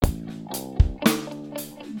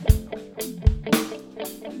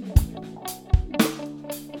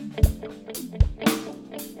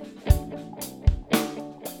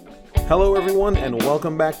Hello, everyone, and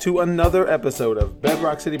welcome back to another episode of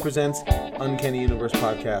Bedrock City Presents Uncanny Universe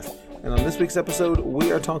Podcast. And on this week's episode,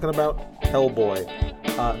 we are talking about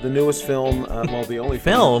Hellboy, the newest film, the only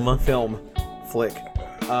flick,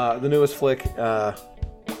 the newest flick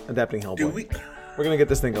adapting Hellboy. We're going to get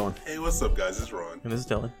this thing going. Hey, what's up, guys? It's Ron. And this is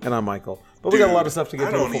Dylan. And I'm Michael. But we got a lot of stuff to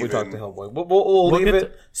get to before we talk to Hellboy. We'll leave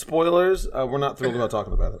it. Spoilers. We're not thrilled about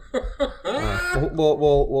talking about it.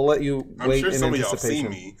 We'll let you wait in anticipation. I'm sure some of y'all have seen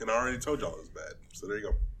me, and I already told y'all it was bad. So there you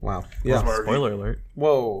go. Wow. Yeah. Spoiler alert.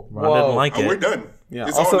 Whoa. Ron didn't like it. We're done. Yeah.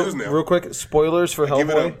 It's also, all news now. Real quick, spoilers for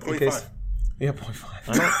Hellboy. Give it a 0.5. Yeah, 0.5.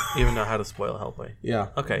 I don't even know how to spoil Hellboy. Yeah.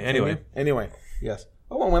 Okay, anyway. Yes.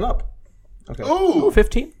 Oh, it went up. Okay. Oh,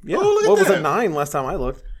 15? Yeah. Oh, look at what was that. it, 9 last time I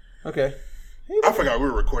looked? Okay. I forgot we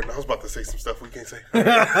were recording. I was about to say some stuff we can't say.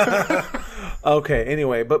 Okay,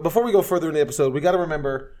 anyway, but before we go further in the episode, we got to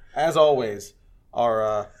remember, as always,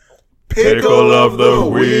 our Pickle of the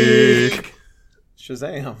Week.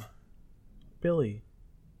 Shazam. Billy.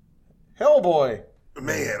 Hellboy.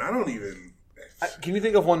 Man, I don't even... Can you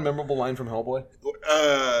think of one memorable line from Hellboy?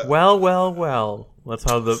 Well. That's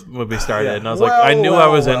how the movie started. Yeah. And I was like, I knew I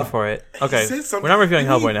was in for it. Okay, we're not reviewing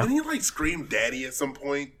Hellboy now. Didn't he scream daddy at some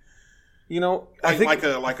point? You know, I think like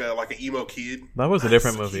an emo kid. That was a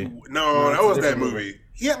different movie. No, that was that movie.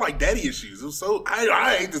 He had daddy issues. It was so...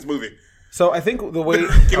 I hate this movie. So I think the way...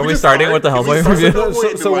 Are we starting with the Hellboy review?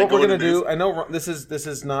 So what we're going to do... I know this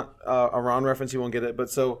is not a Ron reference. You won't get it.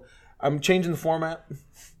 But so I'm changing the format.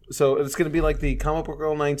 So it's going to be like the Comic Book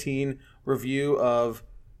Girl 19 review of...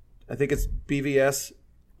 I think it's BVS.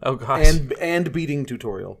 Oh, gosh. And beating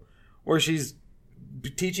tutorial. Where she's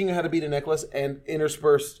teaching you how to beat a necklace and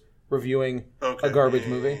interspersed reviewing a garbage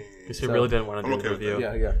movie. Because she really didn't want to do the review.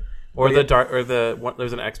 Yeah. Or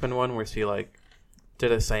there's an X-Men one where she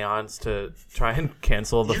did a seance to try and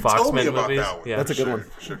cancel the Foxman movies. That one. Yeah, that's a good one.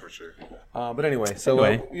 For sure. But anyway, so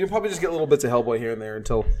you'll probably just get little bits of Hellboy here and there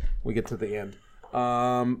until we get to the end.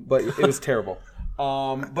 But it was terrible.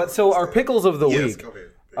 But so our pickles of the week. Go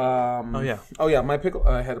ahead. Oh yeah. My pickle.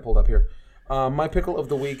 I had it pulled up here. My pickle of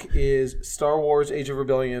the week is Star Wars: Age of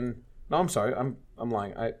Rebellion. No, I'm sorry. I'm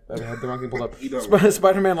lying. I had the wrong thing pulled up.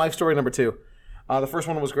 Spider-Man Life Story number 2. The first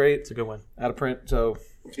one was great. It's a good one. Out of print, so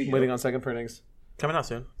waiting on second printings. Coming out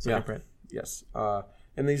soon. Second print. Yes.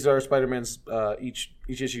 And these are Spider-Man's. Each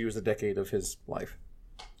issue is a decade of his life.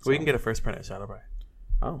 We can get a first print at Shadowbray.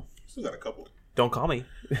 Oh. Still got a couple. Don't call me.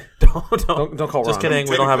 Don't call Ron. Just kidding.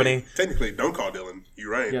 We don't have any. Technically, don't call Dylan. You're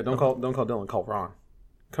right. Yeah, don't call Dylan. Call Ron.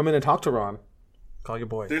 Come in and talk to Ron. Call your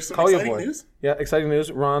boy. There's some Call exciting your boy. news. Yeah, exciting news.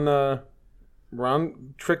 Ron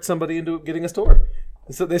tricked somebody into getting a store.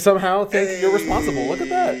 So they somehow think you're responsible. Look at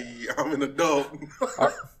that. I'm an adult.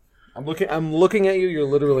 I'm looking at you. You're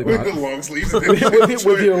literally not. With the long sleeves.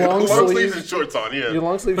 with your long sleeves and shorts on, yeah. Your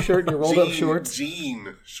long sleeve shirt and your rolled up shorts.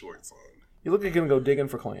 Jean shorts on. You look like you're going to go digging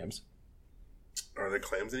for clams. Are there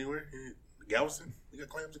clams anywhere? Galveston? You got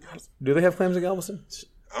clams in Galveston? Do they have clams in Galveston?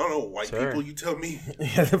 I don't know. White people, you tell me.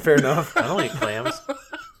 Yeah, fair enough. I don't eat clams.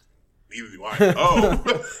 Neither do I.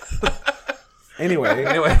 Oh.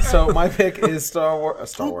 Anyway, so my pick is Star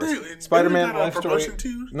Wars. Dude, Spider-Man Life Story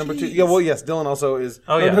number 2. Yeah, well, yes, Dylan also is.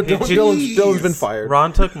 Oh, yeah. No, Dylan's been fired.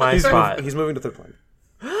 Ron took my spot. He's moving to third plane.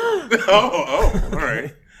 Oh, all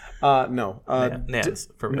right. No. Nance,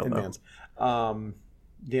 for real, though. Nance.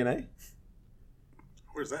 DNA?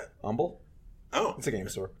 Where's that? Humble? Oh. It's a game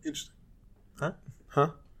store. Interesting. Huh?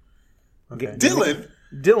 Okay.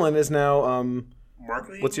 Dylan is now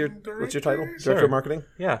marketing. What's your title? Sure. Director of marketing?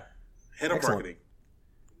 Yeah. Head of marketing.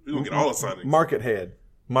 We're gonna get all the signings. Market head.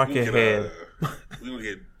 Market head. We're gonna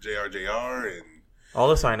get JRJR and All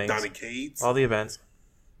the signings. Donny Cates. All the events.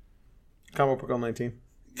 Comic Book on 19.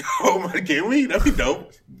 Oh my, can we? That'd be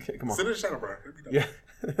dope. Okay, come on. Send her a shadow, bro. That'd be dope. Yeah.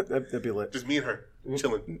 That'd be lit. Just me and her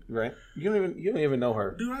chilling. Right? You don't even know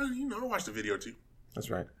her. Dude, I watched the video too.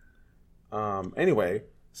 That's right. Anyway,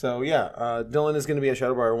 so yeah, Dylan is going to be at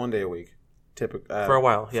Shadowbar one day a week, for a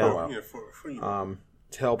while. Yeah. For a while. Yeah, for you.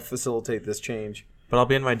 To help facilitate this change. But I'll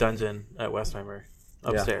be in my dungeon at Westheimer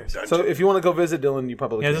upstairs. Yeah. So if you want to go visit Dylan, you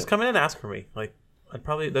probably can. Just come in and ask for me.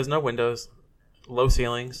 There's no windows, low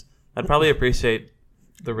ceilings. I'd probably appreciate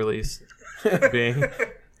the release being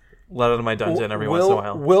let out of my dungeon every once in a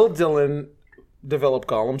while. Will Dylan develop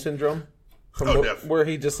Gollum syndrome? Definitely. Where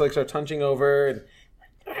he just starts hunching over and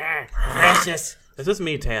precious. This is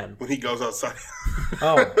me tan. When he goes outside.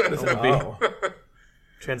 This would be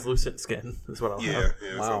translucent skin is what I'll have.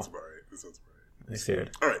 Yeah, that sounds about right. I'm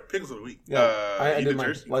scared. All right, pickles of the week. Yeah, I did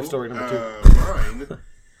my life story number 2. Mine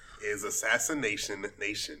is Assassination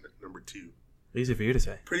Nation number 2. Easy for you to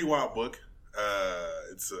say. Pretty wild book.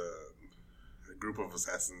 It's a group of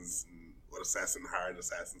assassins assassin hired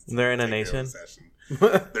assassins. They're in a nation?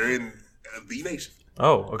 They're in the nation.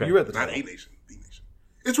 Oh, okay. You read the title. Not a nation, the nation.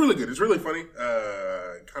 It's really good. It's really funny.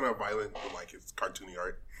 Kind of violent, but like it's cartoony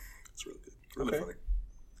art. It's really good. It's really funny.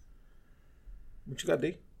 What you got,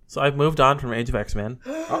 D? So I've moved on from Age of X-Men.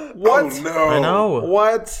 What? Oh, no. I know.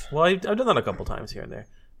 What? Well, I've done that a couple times here and there.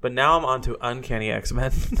 But now I'm on to Uncanny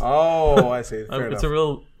X-Men. Oh, I see. It's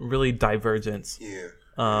a really divergence. Yeah.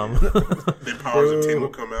 The Powers of 10 will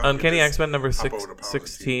come out. Uncanny X-Men number 16.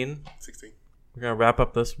 16. We're going to wrap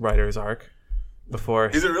up this writer's arc before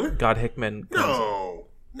Is it really? God Hickman comes.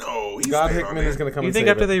 No. He's God Hickman is going to come You think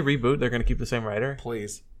after they reboot, they're going to keep the same writer?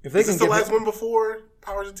 Please. If they Is this the last one before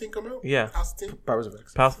Powers of 10 come out? Yeah. House of 10? Powers of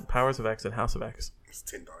X. Powers of X and House of X. It's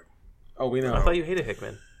 10, dog. Oh, we know. I thought you hated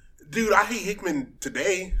Hickman. Dude, I hate Hickman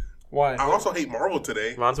today. Why? I also hate Marvel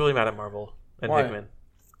today. Ron's really mad at Marvel and Why? Hickman.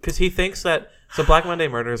 Because he thinks that... So Black Monday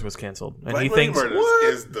Murders was canceled. And Black he Monday thinks...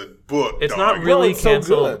 Murders is the book, It's dog. not really Well, it's so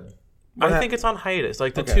canceled. good. I think it's on hiatus.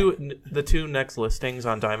 Like the two next listings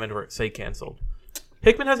on Diamond say canceled.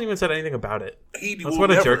 Hickman hasn't even said anything about it. That's what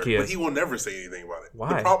a jerk he is. But he will never say anything about it.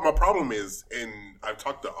 Why? My problem is, and I've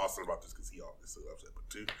talked to Austin about this because he obviously loves it, but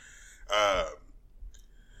too.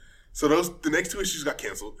 So the next 2 issues got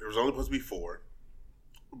canceled. There was only supposed to be 4,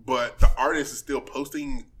 but the artist is still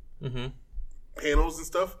posting panels and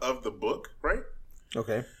stuff of the book, right?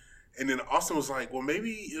 Okay. And then Austin was like, "Well,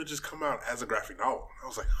 maybe it'll just come out as a graphic novel." I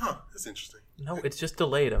was like, "Huh, that's interesting." No, it's just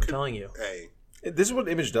delayed. I'm telling you. Hey, This is what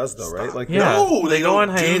Image does, though, right? Like, Yeah, No, they go on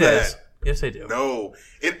don't do hiatus. that. Yes, they do. no,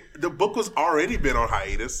 the book was already been on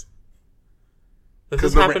hiatus. This has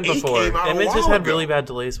 'Cause number happened 8 before. came out a Image has while had ago. really bad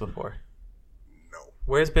delays before. No,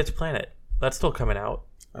 Where's Bitch Planet? That's still coming out.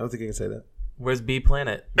 I don't think you can say that. Where's B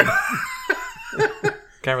Planet?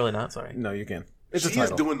 Can't really not. Sorry. No, you can. It's a she is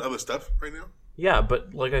title. doing other stuff right now. Yeah,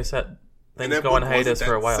 but like I said, And things that go on book hiatus wasn't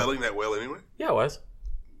for a while. Selling that well anyway. Yeah, it was.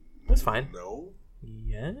 That's fine. No,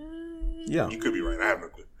 Yeah. Yeah. you could be right. I have no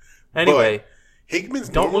clue. Anyway, But Hickman's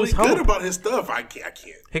don't normally lose good hope. about his stuff. I can't.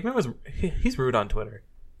 Hickman he's rude on Twitter.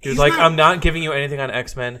 He was He's like, not- I'm not giving you anything on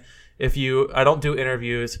X-Men. I don't do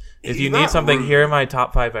interviews. If He's you need not something, rude. here are my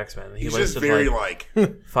top 5 X-Men. He He's just listed very like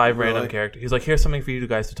like 5 random Really? characters. He's like, here's something for you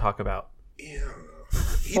guys to talk about. yeah.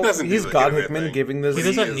 He doesn't. He's do the God internet Hickman thing. giving this. He He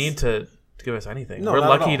doesn't is- need to give us anything. No, We're not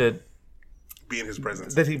at lucky all. to... be in his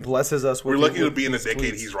presence. that he blesses us with. We're lucky to with be in the these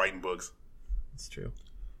decade tweets. he's writing books. It's true.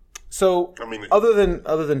 So, I mean, other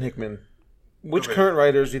than Hickman, which Okay. current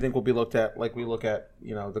writers do you think will be looked at like we look at,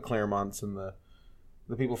 the Claremonts and the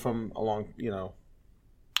people from along, who-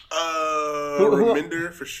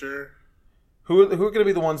 Reminder for sure. who are going to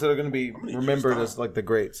be the ones that are going to be many remembered keep as like the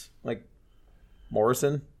greats? Like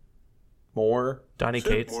Morrison, Moore, Donny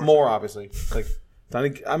Sure, Cates. Morrison. More obviously. Like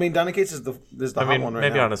Donny Cates is the I hot mean, one right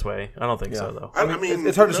maybe now. on his way. I don't think so, though. I mean,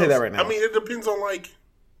 it's hard to who say that knows? right now. I mean, it depends on like.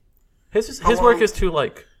 His How work long- is too,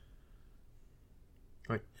 like...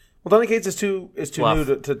 Well, Donny Cates is too Fluff.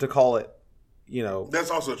 new to call it.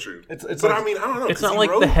 That's also true. It's but like- I mean, I don't know. It's 'cause not he like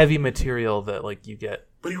wrote, the heavy material that, like, you get.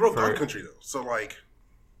 But he wrote for- God Country though, so like,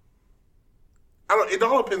 I don't. It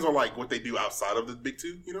all depends on like what they do outside of the big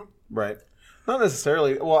 2. Right. Not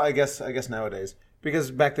necessarily. Well, I guess nowadays,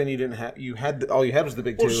 because back then you didn't have all you had was the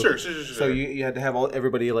big 2. Well, sure. So you had to have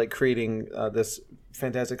everybody like creating this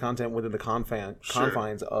fantastic content within the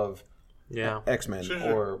confines of Yeah. X-Men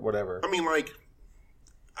Sure. or whatever.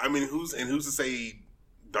 I mean, who's to say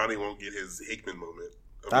Donnie won't get his Hickman moment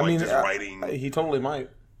of I mean, just writing? he totally might.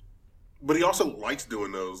 But he also likes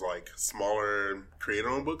doing those like smaller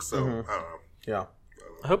creator-owned books. So Mm-hmm. I don't know. Yeah.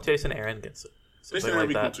 I hope Jason Aaron gets it. Jason Something Aaron like would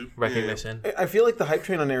be that. cool, too. Recognition. I feel like the hype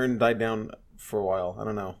train on Aaron died down for a while. I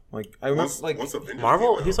don't know. Like I remember, Once Avengers Marvel,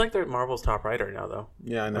 came out. he's like Marvel's top writer now, though.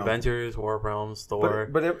 yeah, I know. Avengers, War Realms, Thor.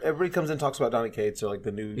 But everybody comes in and talks about Donny Cates or like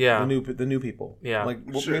the new the new people. Yeah. Like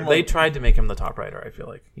Sure. meanwhile, They tried to make him the top writer, I feel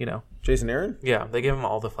like. Jason Aaron. Yeah, they gave him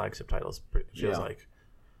all the flagship titles, it feels Yeah. like.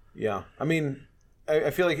 Yeah, I mean,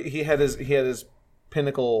 I feel like he had his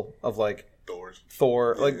pinnacle of like Doors.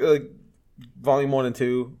 Thor, like volume 1 and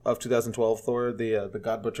 2 of 2012 Thor, the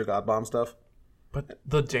God Butcher God Bomb stuff. But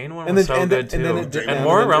the Jane one And was then- so and good, then- too. and And, then it did-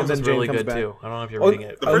 War and Realms then is Jane really comes good, back. too. I don't know if you're reading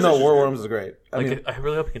it. The Oh first no, issue War is Worms is great. I Like, mean, I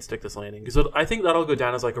really hope he can stick this landing. Because I think that'll go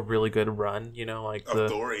down as like a really good run, like Of the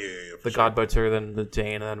Thor, yeah, for the sure. God Butcher, then the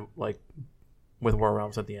Jane, and then like with War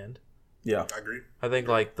Realms at the end. yeah, I agree. I think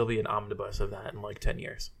like there'll be an omnibus of that in like 10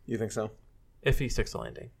 years. you think so? If he sticks the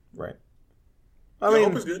landing. Right. I I hope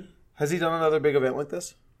mean, it's good. has he done another big event like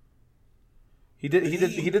this? He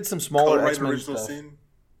did some smaller Co-write X-Men Original stuff. Sin.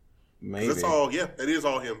 Maybe. That's all. Yeah, it is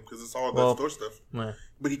all him because it's all Well, the Thor stuff. Meh.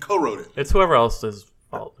 But he co-wrote it. It's whoever else is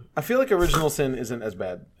I feel like Original Sin isn't as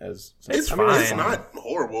bad as... It's fine. It's not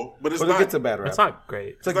horrible, but it's not... it gets a bad rap. It's not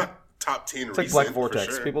great. It's not top 10 It's like Black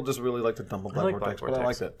Vortex. Sure. People just really like to dump on Black Vortex, but I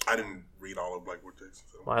liked it. I didn't read all of Black Vortex.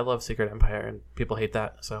 So. Well, I love Secret Empire, and people hate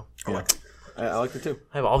that, so... I liked it too.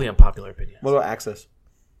 I have all the unpopular opinions. What about Access?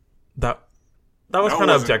 That was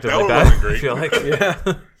kind of objectively bad, I feel like.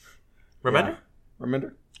 Yeah. Remender?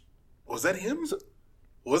 Remender? Was that him?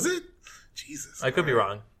 Was it? Jesus. I could be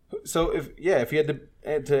wrong. So if you had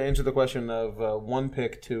to answer the question of one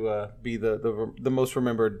pick to be the most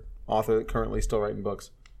remembered author currently still writing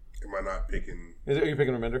books, am I not picking? Are you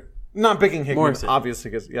picking Remender? Not picking Hickman, Morrison.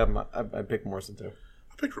 obviously, because I picked Morrison too.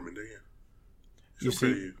 I picked Remender.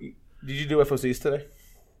 Yeah. Did you do FOCs today?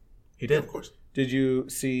 He did. Yeah, of course. Did you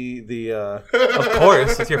see the? Of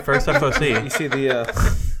course, it's your first FOC. You see the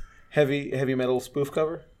heavy metal spoof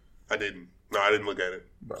cover? I didn't. No, I didn't look at it.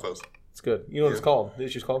 Close. It's good. You know what it's called? The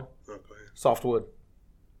issue's called? Oh, go ahead. Softwood.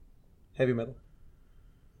 Heavy metal.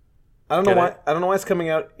 I don't know why. I don't know why it's coming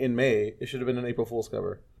out in May. It should have been an April Fool's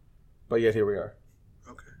cover, but yet here we are.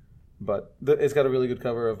 Okay. But it's got a really good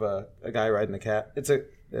cover of a guy riding a cat. It's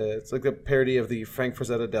like a parody of the Frank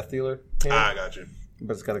Frazetta Death Dealer. I got you.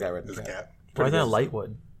 But it's got a guy riding a cat. Why is that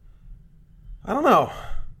Lightwood? I don't know.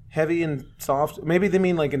 Heavy and soft. Maybe they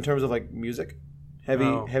mean like in terms of like music. Heavy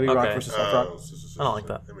rock versus soft rock. I don't like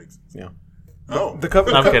that. That makes sense. Yeah. Oh. The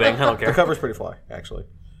cover. I'm kidding. I don't care. The cover's pretty fly, actually.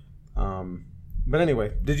 But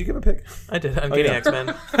anyway, did you give a pick? I did. I'm getting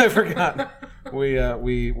X-Men. I forgot. We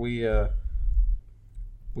went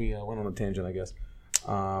on a tangent, I guess.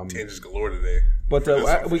 Tangents galore today. But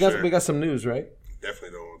we got some news, right?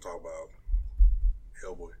 Definitely don't want to talk about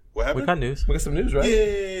Hellboy. What happened? We got news. We got some news, right?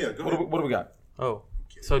 Yeah. Go ahead. What do we got? Oh,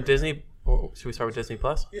 so Disney. Should we start with Disney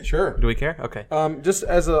Plus? Yeah, sure. Do we care? Okay. Just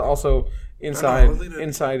as also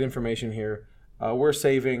inside information here, we're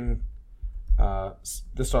saving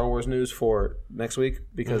the Star Wars news for next week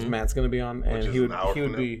because Matt's going to be on, and he would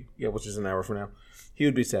be which is an hour from now. He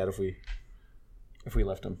would be sad if we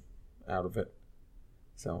left him out of it.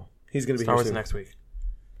 So he's going to be Star here Wars soon. next week.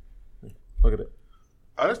 Look at it.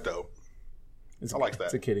 Oh, that's dope. I like that.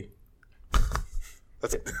 It's a kitty.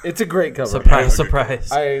 That's It's a great cover.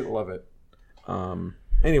 Surprise. I love it.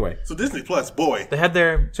 Anyway, so Disney Plus, boy, they had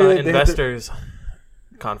their investors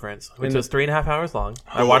conference, which was 3.5 hours long.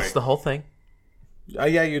 I watched the whole thing.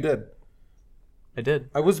 Yeah, you did. I did.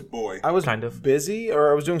 I was kind of busy,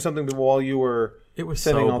 or I was doing something while you were. It was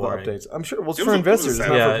sending so all boring. the updates. I'm sure. Well, it's for investors.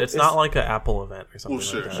 It's not like an Apple event or something like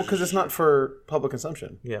that. Well, because it's not for public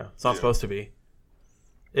consumption. Yeah, it's not supposed to be.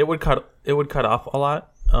 It would cut off a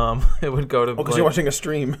lot. It would go to because you're watching a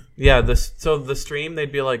stream. Yeah, the stream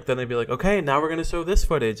they'd be like, okay, now we're gonna show this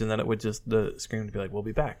footage, and then it would just the screen would be like, we'll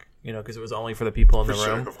be back, because it was only for the people in the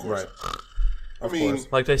room. Of course. Right. I mean,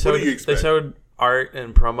 like they showed art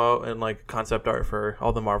and promo and like concept art for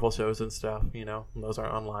all the Marvel shows and stuff. And those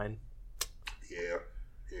are online. Yeah.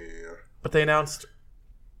 But they announced.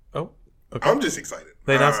 Oh, okay. I'm just excited.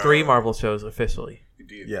 They announced 3 Marvel shows officially. You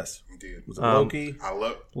did. Yes. You did. Was it Loki? I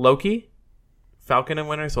love Loki, Falcon and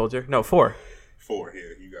Winter Soldier. No, 4. 4. Yeah,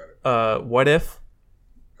 you got it. What If,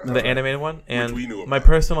 the animated one, and we knew about. my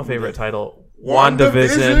personal favorite title,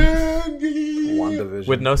 WandaVision. WandaVision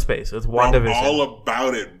with no space. It's WandaVision. I'm all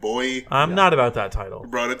about it, boy. I'm not about that title.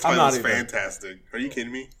 Bro, that title's fantastic. Are you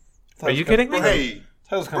kidding me? Are you kidding me? Hey,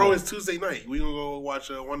 bro, it's Tuesday night. We gonna go watch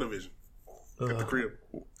WandaVision at the crib.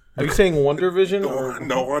 Are you saying WandaVision or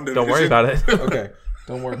no WandaVision? Don't worry about it. Okay,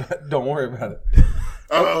 don't worry about it.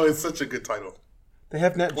 Oh, it's such a good title. They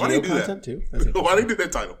have Nat Geo content too. Why do they do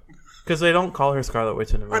that title? Because they don't call her Scarlet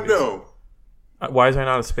Witch in the movies. I know. Why is there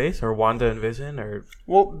not a space or Wanda and Vision or?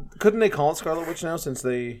 Well, couldn't they call it Scarlet Witch now since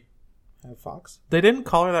they have Fox? They didn't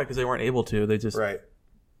call her that because they weren't able to. They just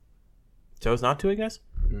chose not to, I guess.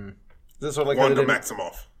 Is this sort of like Wanda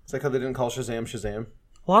Maximoff? It's like how they didn't call Shazam.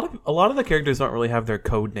 A lot of the characters don't really have their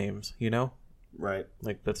code names, Right.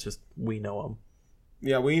 Like that's just we know them.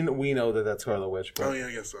 Yeah, we know that that's Scarlet Witch. But oh yeah,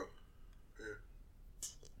 I guess so.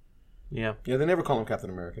 Yeah. Yeah, they never call him Captain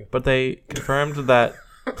America. But they confirmed that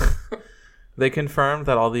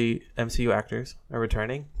all the MCU actors are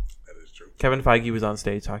returning. That is true. Kevin Feige was on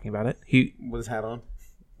stage talking about it. With his hat on?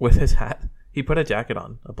 With his hat. He put a jacket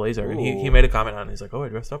on, a blazer, and he made a comment on it. He's like, "Oh, I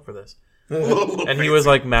dressed up for this." And he was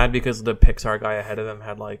like mad because the Pixar guy ahead of him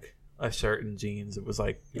had like a shirt and jeans. It was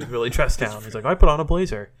like he was really dressed down. He's like, "I put on a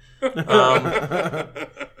blazer." Of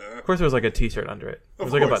course, there was like a T-shirt under it. It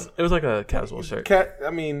was like a button. It was like a casual shirt.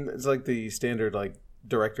 It's like the standard like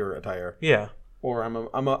director attire. Yeah. Or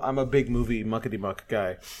I'm a big movie muckety muck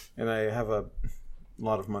guy, and I have a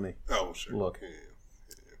lot of money. Oh sure. Look. Yeah.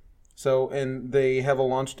 So, and they have a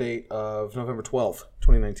launch date of November 12th,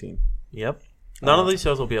 2019. Yep. None of these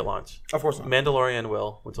shows will be at launch. Of course not. Mandalorian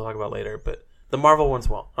will, which we'll talk about later, but the Marvel ones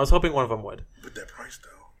won't. I was hoping one of them would. But that price,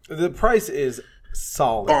 though. The price is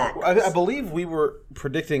solid. I believe we were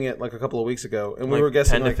predicting it like a couple of weeks ago, and we were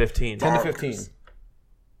guessing 10 to 15. 10 to 15.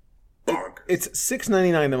 It's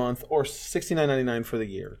 $6.99 a month or $69.99 for the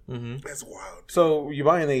year. Mm-hmm. That's wild. So you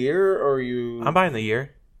buying the year or you? I'm buying the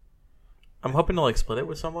year. I'm hoping to like split it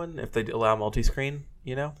with someone if they allow multi-screen.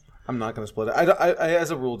 You know. I'm not going to split it. I as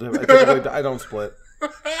a rule, I don't split.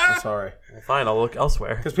 I'm sorry. Well, fine. I'll look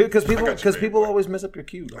elsewhere. Because people always mess up your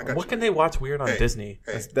queue. What can they watch weird on Disney?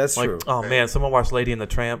 That's like, true. Oh man, someone watched Lady and the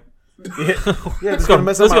Tramp. Yeah, it's gonna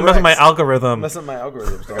mess up my algorithm. Mess up my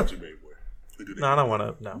algorithms. I got you, baby boy. No, I don't want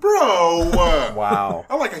to. No, bro. Wow.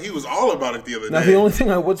 I like how he was all about it the other day. Now the only thing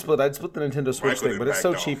I would split, I'd split the Nintendo Switch thing, but it's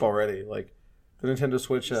so cheap already. Like the Nintendo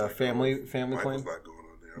Switch family plan. Not going on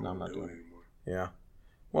there. No, I'm not doing it anymore. Yeah.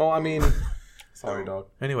 Well, I mean, sorry, dog.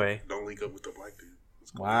 Anyway, don't link up with the black dude.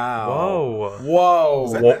 Wow.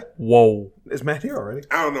 Whoa. Whoa. Is Matt here already?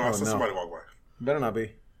 I don't know. I saw somebody walk by. Better not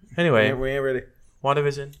be. Anyway, we ain't ready.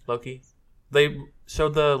 WandaVision, Loki. They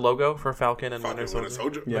showed the logo for Falcon and Winter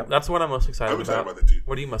Soldier. Yeah, that's what I'm most excited about. I'm excited about that too.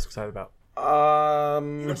 What are you most excited about?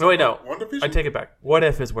 No, wait, no. I take it back. What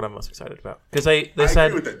If is what I'm most excited about because they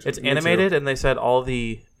said it's animated and they said all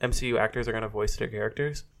the MCU actors are going to voice their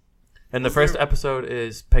characters. And the first episode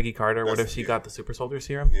is Peggy Carter. What if she got the super soldier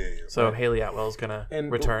serum? Yeah. So Haley Atwell is gonna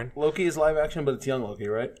return. Loki is live action, but it's young Loki,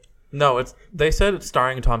 right? No, they said it's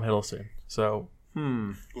starring Tom Hiddleston. So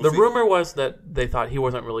the rumor was that they thought he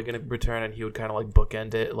wasn't really gonna return, and he would kind of like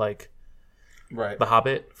bookend it, like The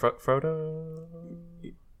Hobbit, Frodo,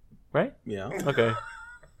 right? Yeah. Okay.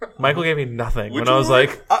 Michael gave me nothing when I was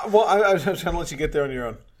like, I was trying to let you get there on your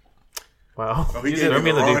own. Wow. Oh, he gave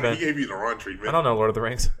you the wrong treatment. I don't know Lord of the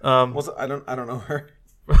Rings. I don't know her.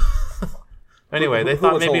 Anyway, they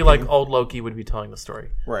thought maybe like old Loki would be telling the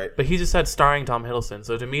story. Right. But he just said starring Tom Hiddleston.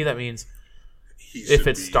 So to me that means if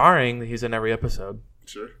it's starring, he's in every episode.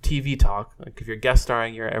 Sure. TV talk. Like if you're guest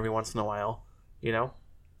starring, you're every once in a while. You know?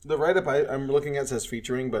 The write-up I'm looking at says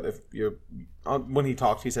featuring, but if you're when he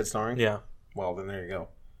talked, he said starring. Yeah. Well, then there you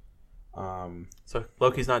go. So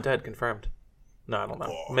Loki's not dead, confirmed. No, I don't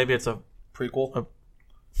know. Maybe it's a prequel.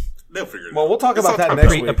 They'll figure it out. Well, we'll talk about that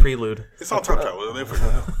next week. A prelude. It's all time travel. They'll figure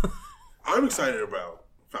it out. I'm excited about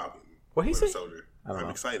Falcon. What he say? I'm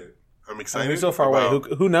excited. He's so far away.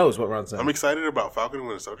 Who knows what Ron's saying? I'm excited about Falcon and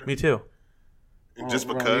Winter Soldier. Me too. And just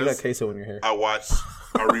because Ron, you got queso in your hair. I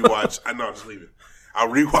rewatched. I know I'm just leaving. I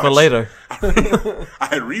rewatched. But later. I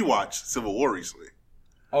had rewatched Civil War recently.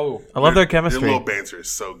 Oh, I love their chemistry. Their little banter is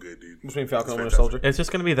so good, dude. Between Falcon and Winter Soldier. It's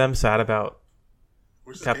just going to be them sad about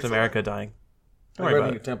Captain America dying. Don't worry about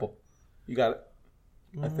it. Your temple. You got it.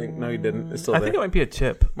 I think. No, you didn't. It's still there. I think it might be a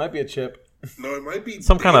chip. Might be a chip. No, it might be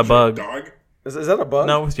some kind of bug. Dog. Is that a bug?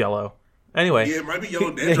 No, it was yellow. Anyway. Yeah, it might be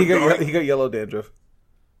yellow dandruff. He got yellow dandruff.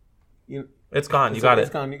 It's gone. You got it.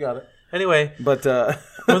 It's gone. You got it. Anyway. But,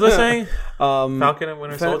 what was I saying? Falcon and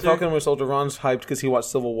Winter Soldier? Falcon and Winter Soldier. Ron's hyped because he watched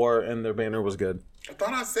Civil War and their banner was good. I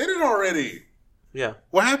thought I said it already. Yeah.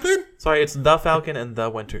 What happened? Sorry, it's the Falcon and the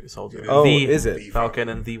Winter Soldier. Oh, is it? The Falcon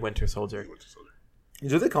and the Winter Soldier.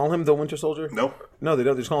 Do they call him the Winter Soldier? No. No, they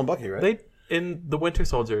don't. They just call him Bucky, right? In the Winter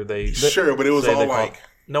Soldier, sure, but it was all like...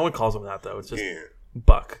 No one calls him that, though. It's just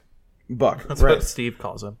Buck. That's what Steve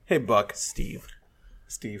calls him. Hey, Buck. Steve.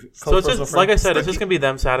 So it's just, like I said, it's just going to be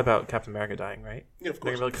them sad about Captain America dying, right? Yeah, of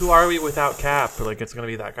course. They're going to be like, who are we without Cap? Or like, it's going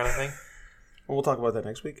to be that kind of thing. Well, we'll talk about that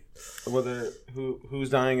next week. Whether who's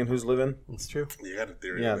dying and who's living. That's true. You got a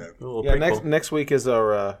theory on that. Yeah, next week is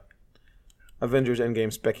our Avengers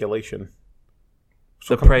Endgame speculation.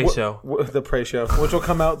 The Prey show. The Prey show, which will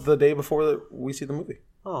come out the day before we see the movie.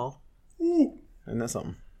 Oh. Ooh. And that's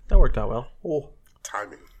something. That worked out well. Oh.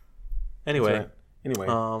 Timing. Anyway.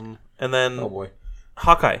 Right. And then oh boy.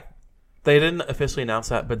 Hawkeye. They didn't officially announce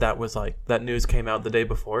that, but that was like that news came out the day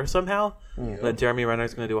before somehow that Jeremy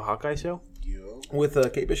Renner's going to do a Hawkeye show with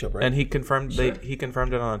Kate Bishop, right? And he confirmed he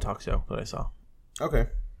confirmed it on a talk show that I saw. Okay,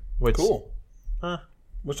 cool.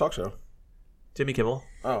 Which talk show? Jimmy Kimmel.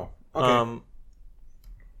 Oh, okay.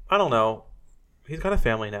 I don't know. He's got a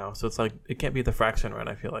family now, so it's like it can't be the fraction run.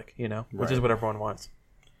 I feel like which is what everyone wants.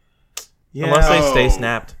 Yeah, unless they stay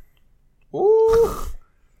snapped. Ooh.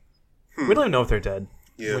 We don't even know if they're dead.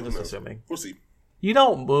 Yeah, we're just assuming. We'll see. You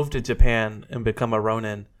don't move to Japan and become a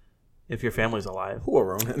Ronin if your family's alive. Who a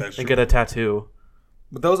Ronin? And get a tattoo.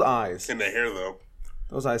 But those eyes. And the hair, though.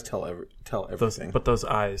 Those eyes tell everything. But those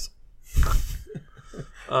eyes.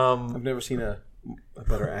 I've never seen a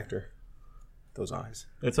better actor. those eyes.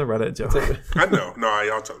 It's a Reddit joke. I know. No,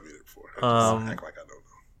 y'all told me that before. I just act like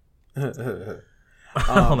I don't know.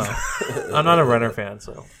 I don't know. I'm not a Renner fan,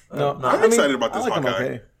 so no. I'm excited about this Hawkeye.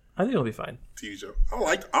 Okay. I think it'll be fine. TV show. I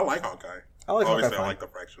like Hawkeye. Obviously, I like the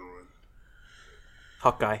Fraction run.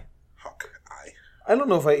 Hawkeye. I don't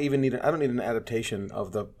know if I even need. I don't need an adaptation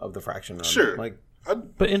of the Fraction run. Sure.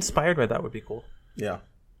 But inspired by that would be cool. Yeah.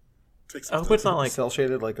 I hope it's not like cell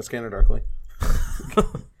shaded like a Scanner Darkly.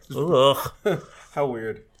 Ugh. How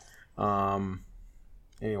weird.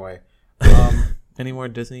 Anyway. Any more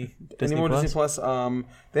Disney Disney Plus?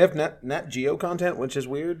 They have Nat Geo content, which is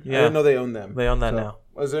weird. Yeah. I didn't know they own them. They own that now.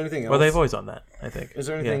 Is there anything else? Well, they've always owned that, I think. Is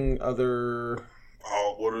there anything other?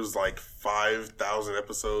 Oh, what was 5,000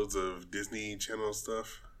 episodes of Disney Channel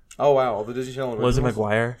stuff? Oh wow, the Disney Channel originals? Lizzie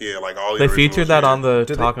McGuire. Yeah, all the they featured that on the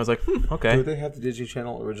talk. I was like, okay. Do they have the Disney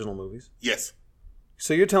Channel original movies? Yes.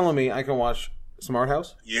 So you're telling me I can watch Smart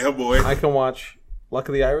House? Yeah, boy. I can watch Luck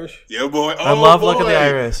of the Irish? Yeah, boy. I love Luck of the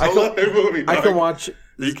Irish. I love that movie. I can watch. Are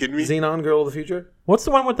you kidding me? Xenon Girl of the Future? What's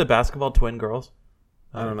the one with the basketball twin girls?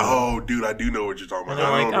 I don't know. Oh, dude, I do know what you're talking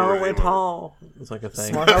about. And they're like, we're tall. It's like a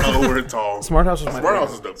thing. We're tall. Smart House was my Smart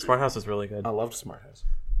House is dope. Smart House is really good. I loved Smart House.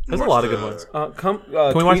 There's a lot of good ones. Can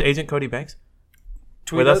we watch Agent Cody Banks?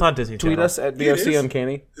 Wait, that's not Disney Channel. Tweet us at BRC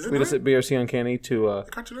Uncanny. Tweet us at BRC Uncanny to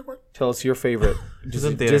tell us your favorite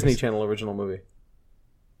Disney Channel original movie.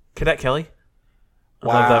 Cadet Kelly. I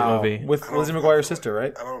love that movie. With Lizzie McGuire's sister,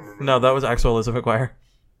 right? I don't remember. No, that was actual Elizabeth McGuire.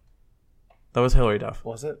 That was Hilary Duff.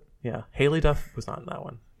 Was it? Yeah. Haley Duff was not in that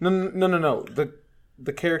one. No.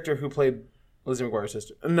 The character who played Lizzie McGuire's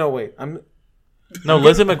sister. No, wait. No,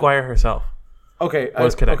 Lizzie McGuire herself. Okay.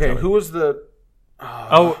 Was Cadet Kelly. Who was the...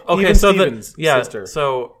 okay. Even So Stevens' sister.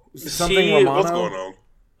 So something Romano? What's going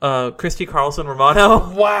on? Christy Carlson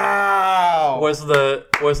Romano. Wow. Was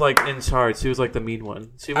in charge. She was like the mean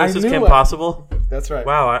one. She was just Kim it. Possible. That's right.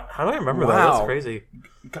 Wow. How do I remember that? That's crazy.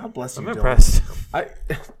 God bless you. I'm impressed.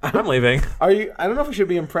 I'm leaving. Are you? I don't know if I should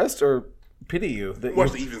be impressed or pity you that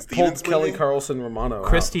Watch you Even Stevens pulled Kelly Carlson Romano.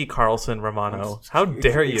 Christy Carlson Romano. How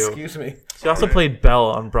dare you? Excuse me. She also played Belle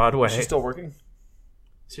on Broadway. Is she still working?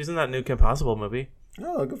 She's in that new Kim Possible movie.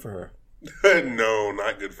 Oh, good for her. No,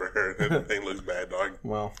 not good for her. That thing looks bad, dog.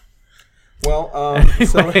 Well.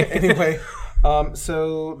 Anyway,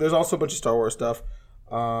 so there's also a bunch of Star Wars stuff.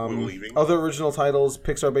 Other original titles,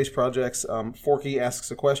 Pixar-based projects, Forky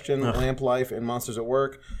Asks a Question, Lamp Life, and Monsters at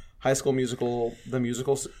Work, High School Musical, the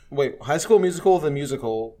musical,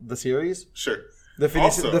 the series? Sure. The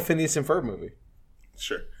Phineas and Ferb movie.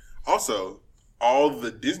 Sure. Also, all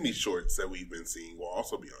the Disney shorts that we've been seeing will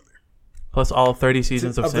also be on there. Plus all 30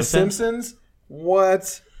 seasons of The Simpsons?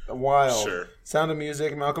 What? Wild. Sure. Sound of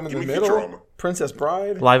Music, Malcolm in the Middle, Futurama. Princess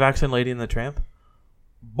Bride. Live action Lady and the Tramp.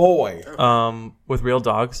 Boy. With real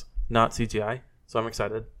dogs, not CGI. So I'm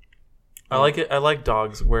excited. I like it. I like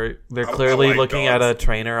dogs where they're clearly looking at a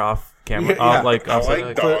trainer off camera, I like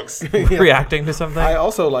dogs. reacting to something. I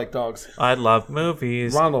also like dogs. I love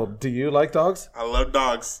movies. Ronald, do you like dogs? I love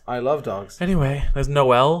dogs. I love dogs. Anyway, there's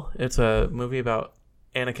Noelle. It's a movie about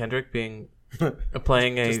Anna Kendrick playing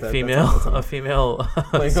a female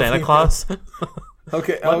Santa Claus.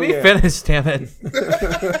 Okay, let me finish, damn it.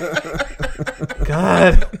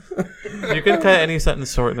 God, you can cut any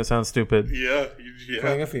sentence short and it sounds stupid. Yeah.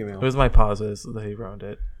 Playing a female. It was my pauses that he ruined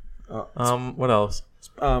it. What else?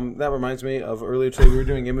 That reminds me of earlier today we were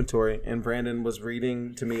doing inventory and Brandon was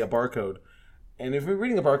reading to me a barcode. And if we're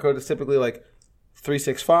reading a barcode, it's typically like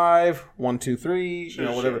 365, 123,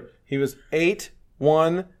 whatever. Sure. He was 8,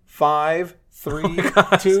 1, 5, 3,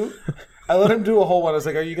 2. I let him do a whole one. I was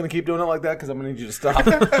like, "Are you going to keep doing it like that? Because I'm going to need you to stop."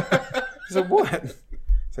 He's like, "What?"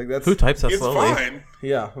 It's like that's who types that slowly. It's fine.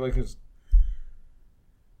 Yeah, like it's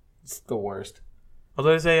the worst. Well,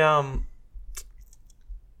 there's a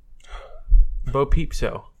Bo Peep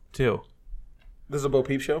show too. This is a Bo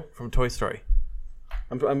Peep show from Toy Story.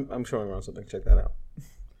 I'm showing around something. Check that out.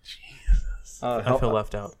 Jesus, I feel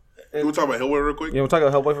left out. You want to talk about Hellboy real quick? Yeah, we'll talk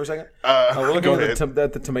about Hellboy for a second. We're looking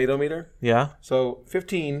at the tomato meter. Yeah. So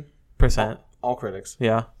 15%. All critics.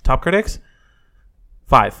 Yeah. Top critics?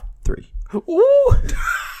 5. 3. Ooh.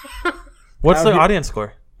 What's the audience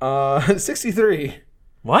score? 63.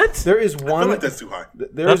 What? There is one. I feel like that's too high.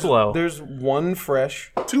 That's low. There's one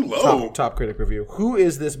fresh. Too low. Top critic review. Who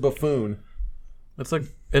is this buffoon?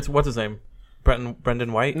 It's what's his name?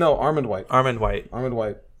 Brendan White? No, Armand White. Armand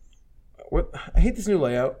White. What? I hate this new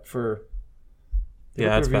layout for.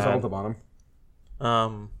 Yeah, it's reviews bad. all at the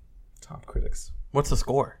bottom. Top critics. What's the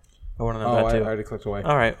score? I want to know that too. I already clicked away.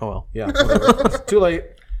 All right. Oh well. Yeah. Whatever. It's too late.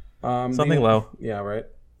 Something low. Yeah. Right.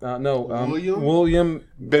 No. William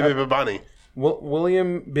Baby Babani.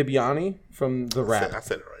 William Bibiani from The Wrap. I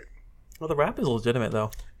said it right. Well, The Wrap is legitimate,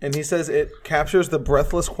 though. And he says it captures the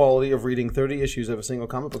breathless quality of reading 30 issues of a single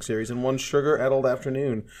comic book series in one sugar-addled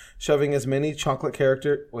afternoon, shoving as many chocolate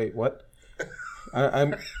character... Wait, what? I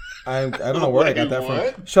don't know where I got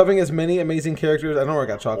that from. Shoving as many amazing characters... I don't know where I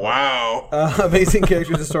got chocolate. Wow. Amazing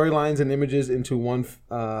characters and storylines and images into one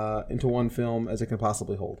film as it can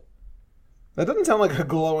possibly hold. That doesn't sound like a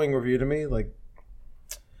glowing review to me.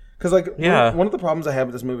 Because one of the problems I had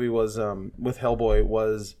with this movie was with Hellboy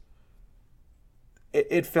was...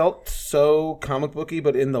 It felt so comic booky,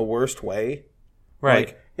 but in the worst way. Right.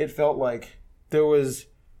 Like, it felt like there was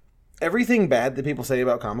everything bad that people say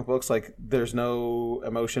about comic books. Like, there's no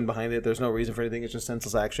emotion behind it. There's no reason for anything. It's just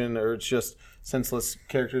senseless action, or it's just senseless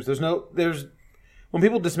characters. When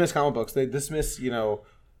people dismiss comic books, they dismiss,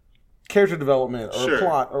 character development or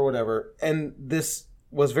plot or whatever. And this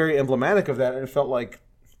was very emblematic of that. And it felt like,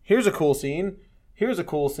 here's a cool scene. Here's a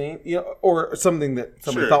cool scene, or something that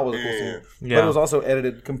somebody thought was a cool scene. Yeah. But it was also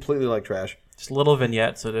edited completely like trash. Just little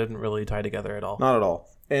vignettes that didn't really tie together at all. Not at all.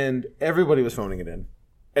 And everybody was phoning it in.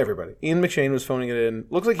 Everybody. Ian McShane was phoning it in.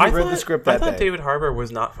 Looks like he read the script that day. I thought David Harbour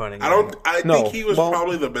was not phoning it in. I think he was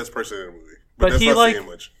probably the best person in the movie. But that's he, not saying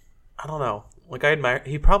much. I don't know. I admire...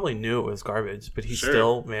 He probably knew it was garbage, but he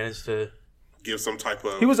still managed to... give some type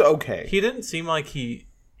of... He was okay. He didn't seem like he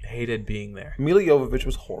hated being there. Mila Jovovich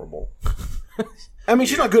was horrible. I mean,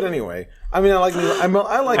 she's not good anyway. I mean, I like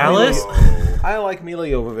Alice. I like Mila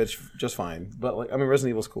Jovovich just fine, but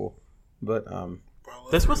Resident Evil's cool. But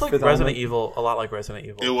this was like Resident Evil, a lot like Resident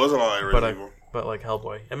Evil. It was a lot like Resident Evil, but like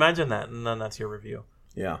Hellboy. Imagine that, and then that's your review.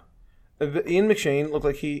 Yeah, Ian McShane looked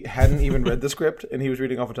like he hadn't even read the script, and he was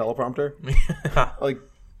reading off a teleprompter. Like,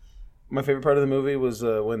 my favorite part of the movie was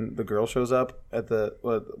when the girl shows up at the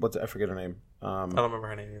I forget her name. I don't remember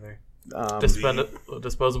her name either.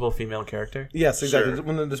 Disposable female character. Yes, exactly.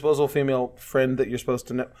 When the disposable female friend that you're supposed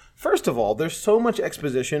to know. First of all, there's so much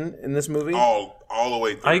exposition in this movie. All the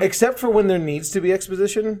way through. Except for when there needs to be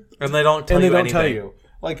exposition. And they don't tell you anything. Tell you.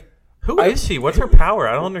 Like, who is she? What's her power?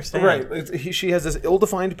 I don't understand. Right. She has this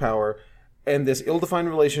ill-defined power and this ill-defined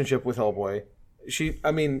relationship with Hellboy.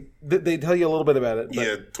 They tell you a little bit about it.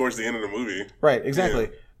 But, towards the end of the movie. Right, exactly.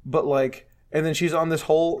 Yeah. But and then she's on this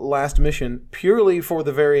whole last mission purely for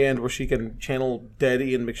the very end where she can channel dead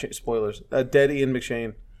Ian McShane. Spoilers. Dead Ian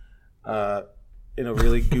McShane in a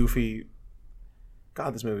really goofy...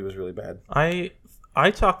 God, this movie was really bad. I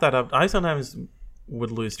chalked that up. I sometimes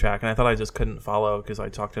would lose track, and I thought I just couldn't follow because I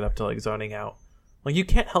chalked it up to zoning out. You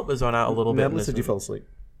can't help but zone out a little bit. Natalie said you fell asleep.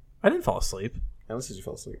 I didn't fall asleep. Natalie said you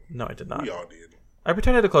fell asleep. No, I did not. We all did. I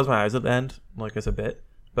pretended to close my eyes at the end, as a bit.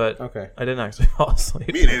 But okay. I didn't actually fall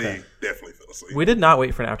asleep. Me and Eddie definitely fell asleep. We did not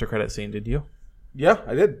wait for an after credit scene, did you? Yeah,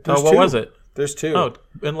 I did. What was it? There's two. Oh,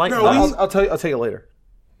 enlighten us. I'll tell you later.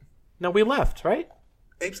 No, we left, right?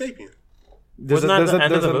 Ape Sapien. Wasn't that the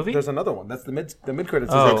end of the movie? There's another one. That's the mid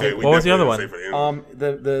credits. Oh, okay. What was the other one?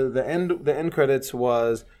 The end credits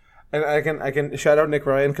was, and I can shout out Nick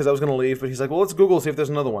Ryan because I was going to leave, but he's like, well, let's Google see if there's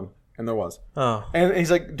another one, and there was. Oh. And he's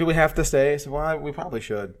like, do we have to stay? I said, well, we probably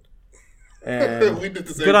should. And we did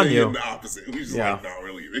the same thing in the opposite. We just no,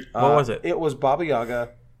 we're leaving. What was it? It was Baba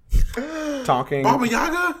Yaga talking. Baba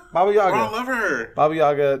Yaga? Baba Yaga. Oh, I love her. Baba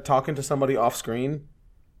Yaga talking to somebody off screen.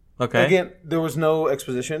 Okay. Again, there was no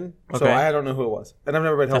exposition, so I don't know who it was. And I've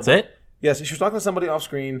never read Hellboy. That's it? Yes, she was talking to somebody off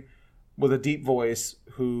screen with a deep voice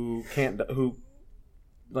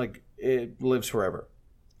it lives forever.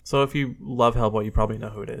 So if you love Hellboy, you probably know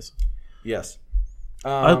who it is. Yes.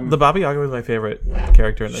 The Baba Yaga was my favorite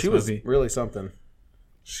character in this movie. She was really something.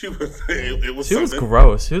 She was. She was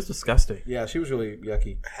gross. She was disgusting. Yeah, she was really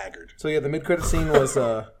yucky. Haggard. So the mid-credit scene was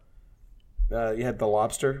you had the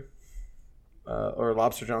lobster, or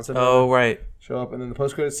Lobster Johnson. Oh right. Show up, and then the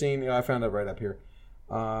post-credit scene. I found it right up here.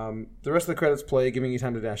 The rest of the credits play, giving you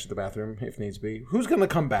time to dash to the bathroom if needs be. Who's gonna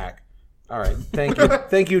come back? All right, thank you,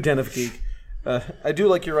 thank you, Den of Geek. I do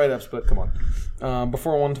like your write-ups, but come on.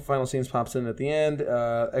 Before one final scenes pops in at the end,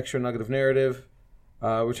 extra nugget of narrative.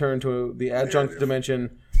 Return to the adjunct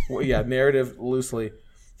dimension. Narrative loosely.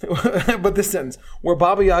 But this sentence, where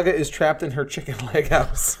Baba Yaga is trapped in her chicken leg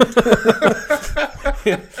house.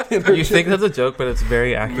 You think that's a joke, but it's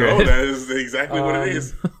very accurate. No, that is exactly what it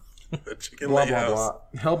is. The chicken leg house. Blah.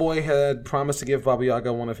 Hellboy had promised to give Baba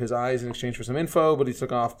Yaga one of his eyes in exchange for some info, but he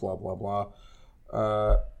took off. Blah, blah,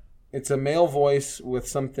 blah. It's a male voice with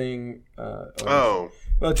something. To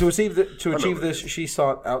achieve this, she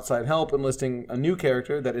sought outside help, enlisting a new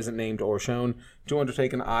character that isn't named or shown to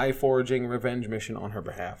undertake an eye-foraging revenge mission on her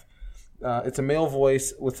behalf. It's a male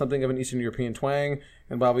voice with something of an Eastern European twang,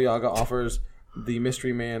 and Baba Yaga offers the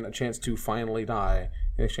Mystery Man a chance to finally die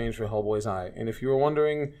in exchange for Hellboy's eye. And if you were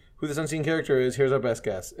wondering who this unseen character is, here's our best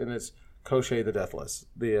guess, and it's Koschei the Deathless.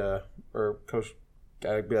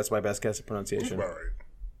 That's my best guess at pronunciation. Right.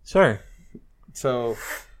 Sure. So,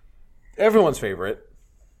 everyone's favorite.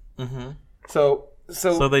 Mm-hmm. So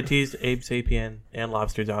they teased Abe Sapien and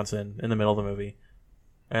Lobster Johnson in the middle of the movie,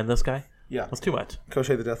 and this guy. Yeah, that's too much.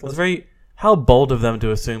 Koschei the Deathless. It's very. How bold of them to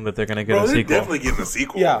assume that they're going to get a sequel. They're definitely getting a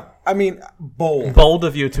sequel. Yeah, I mean, bold. Bold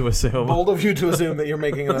of you to assume. Bold of you to assume that you're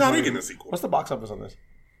making a they're getting a sequel. What's the box office on this?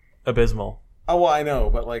 Abysmal. Oh, well, I know,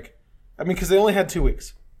 but because they only had 2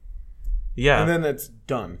 weeks. Yeah. And then it's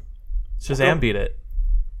done. Shazam beat it.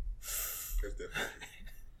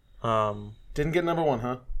 Didn't get number 1,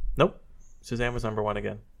 huh? Nope. Shazam was number 1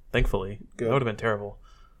 again. Thankfully. Good. That would have been terrible.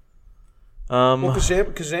 Well,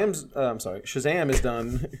 Shazam is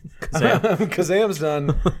done. Kazam's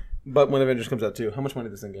done. But when Avengers comes out too, how much money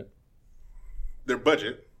does this thing get? Their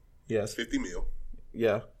budget, yes, $50 million.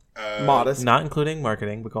 Yeah, modest, not including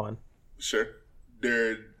marketing. But go on. Sure.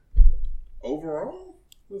 Their overall,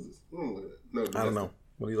 what is this? No, I don't know.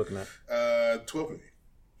 What are you looking at? 12 million.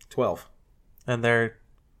 12. And their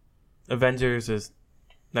Avengers is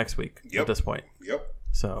next week at this point. Yep.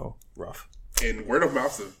 So rough. And word of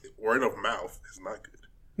mouth is not good.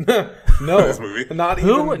 No, this movie. Not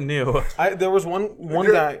who even. knew? There was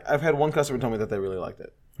one guy. I've had one customer tell me that they really liked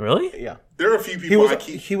it. Really? Yeah. There are a few people.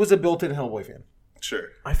 He was a built-in Hellboy fan. Sure.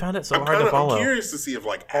 I found it hard to follow. I'm curious to see if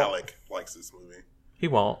Alec likes this movie. He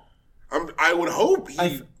won't. I would hope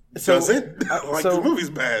he doesn't. The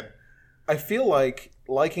movie's bad. I feel like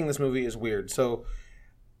liking this movie is weird. So,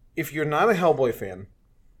 if you're not a Hellboy fan,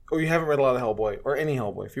 or you haven't read a lot of Hellboy, or any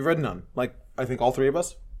Hellboy, if you've read none, I think all 3 of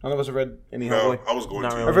us, none of us have read any Hellboy. I was going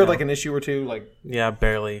to. I've read an issue or 2, Yeah,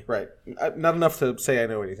 barely. Right. Not enough to say I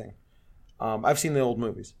know anything. I've seen the old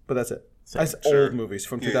movies, but that's it. Sure. Old movies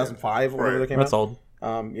from 2005 or whatever they came That's out. That's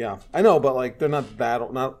old. Yeah. I know, but they're not that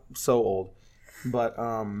old, not so old. But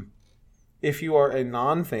if you are a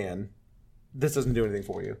non-fan, this doesn't do anything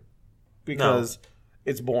for you. Because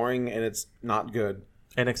it's boring and it's not good.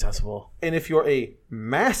 Inaccessible. And if you're a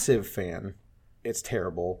massive fan, it's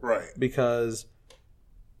terrible. Right. Because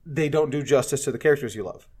they don't do justice to the characters you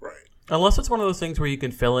love. Right. Unless it's one of those things where you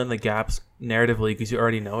can fill in the gaps narratively because you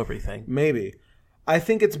already know everything. Maybe. I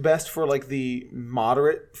think it's best for the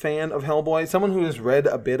moderate fan of Hellboy, someone who has read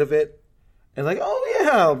a bit of it, and oh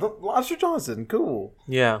yeah, Lobster Johnson, cool.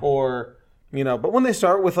 Yeah. Or, but when they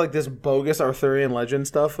start with this bogus Arthurian legend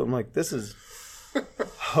stuff, I'm this is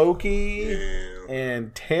hokey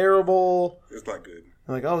and terrible. It's not good.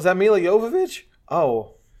 I'm is that Mila Jovovich?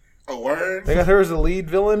 Oh, word? They got her as the lead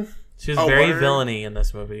villain? She's very villainy in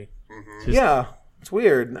this movie. Mm-hmm. Yeah. It's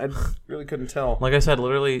weird. I really couldn't tell. Like I said,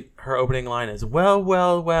 literally, her opening line is, well,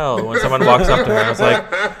 well, well, when someone walks up to her. I was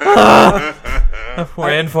like,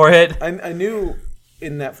 we're in for it. I knew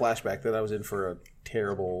in that flashback that I was in for a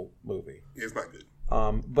terrible movie. It's not good.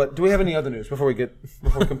 But do we have any other news before we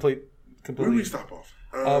completely... Where did we stop off?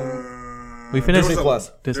 We finished Disney.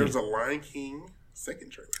 There's a Lion King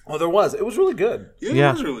second trailer. Oh, there was. It was really good. Yeah,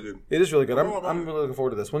 it was really good. It is really good. I'm really looking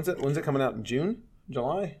forward to this. When's it coming out? In June?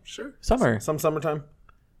 July? Sure. Summer. Some summertime?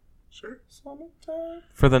 Sure. Summertime.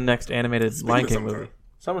 For the next animated Lion King movie.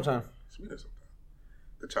 Summertime.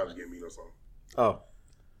 The Childish Gambino song. Oh.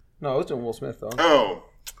 No, I was doing Will Smith, though. Oh,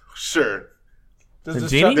 sure. Does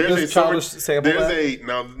There's a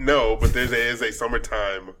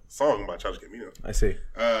summertime song by Childish Gambino. I see.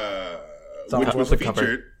 Which was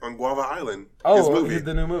featured on Guava Island. Oh,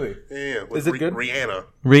 the new movie. Yeah. Is it good? Rihanna.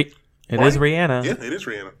 It is Rihanna. Yeah, it is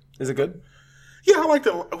Rihanna. Is it good? Yeah, I like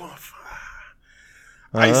the.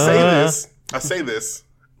 I say this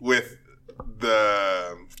with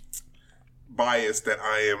the bias that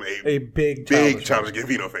I am a big Childish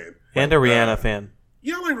Gambino fan and a Rihanna fan.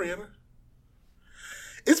 Yeah, I like Rihanna.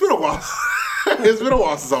 It's been a while. It's been a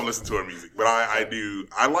while since I've listened to her music, but I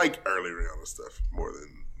like early Rihanna stuff more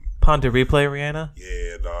than. Pond to replay Rihanna?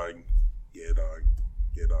 Yeah, dog.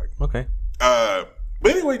 Okay.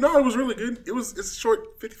 But anyway, no, it was really good. It's a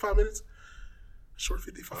short 55 minutes. Short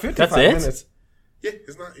 55. That's it? Minutes. Yeah,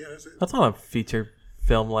 it's not. Yeah, that's it. That's not a feature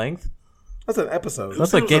film length. That's an episode.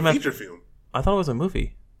 That's like a feature film. I thought it was a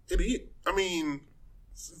movie. It is. I mean,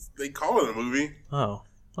 they call it a movie. Oh,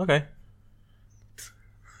 okay.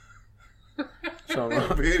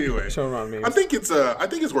 Anyway, I think it's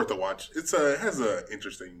worth a watch. It has an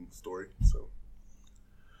interesting story. So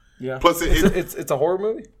yeah. Plus, it's a horror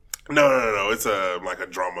movie. No. It's like a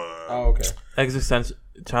drama. Oh, okay.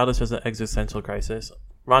 Childish has an existential crisis.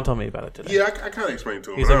 Ron told me about it today. Yeah, I kind of explained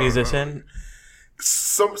to him. He's a musician.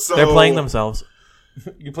 So they're playing themselves.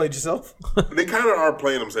 You played yourself? They kind of are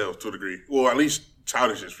playing themselves to a degree. Well, at least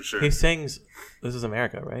childishness for sure. He sings "This Is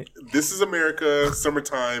America," right? This is America,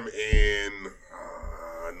 Summertime, and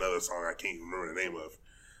another song I can't remember the name of.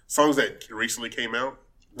 Songs that recently came out.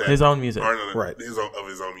 That his own music. Right. His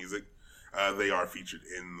own music. They are featured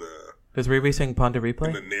in the... Does Riri sing Pon to Replay?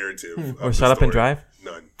 In the narrative. Or Shut Up and Drive?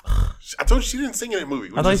 None. I told you she didn't sing in that movie.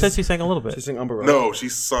 I thought you said she sang a little bit. She sang Umbrella. No, she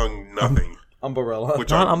sung nothing. Umbrella.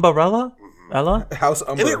 Not Umbrella? Ella? House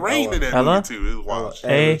Umbrella. And it rained in that Ella? movie too. It was wild.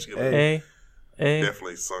 A.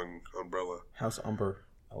 Definitely sung Umbrella. House Umbrella.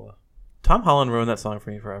 Tom Holland ruined that song for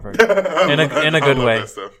me forever. In a good way. That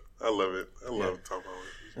stuff. I love it. I love Tom Holland.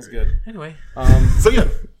 That's good. Anyway. So yeah,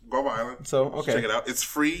 Guava Island. So, okay. Check it out. It's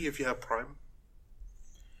free if you have Prime.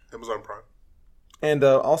 Amazon Prime. And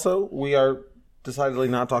also, we are decidedly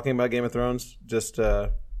not talking about Game of Thrones. Just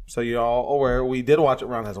so you're all aware, we did watch it.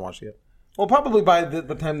 Ron hasn't watched it yet. Well, probably by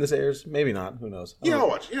the time this airs. Maybe not. Who knows? I'll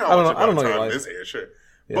watch it. I don't know your life. This airs, sure.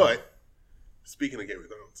 Yeah. But, speaking of Game of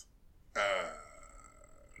Thrones.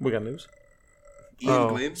 We got news. Ian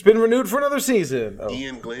Glenn. It's been renewed for another season.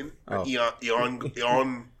 Ian Glenn. Ian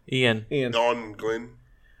Glenn.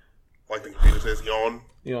 Like the computer says,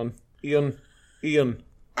 Ian.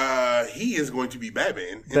 He is going to be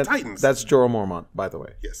Batman in Titans. That's Jorah Mormont, by the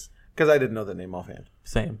way. Yes. Because I didn't know the name offhand.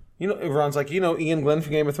 Same. You know, everyone's like, Ian Glenn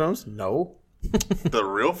from Game of Thrones? No. The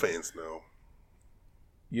real fans know.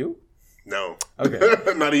 You? No. Okay.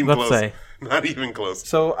 Not even Let's close. say. Not even close.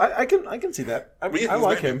 So I can see that. I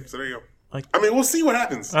like him. So there you go. Like, we'll see what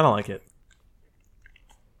happens. I don't like it.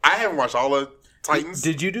 I haven't watched all of Titans.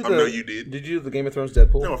 Did you do know you did. Did you do the Game of Thrones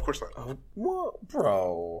Deadpool? No, of course not. Oh, what?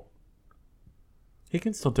 Bro. He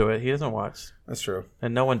can still do it. He doesn't watch. That's true.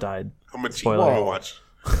 And no one died. How much Spoiler. you watch?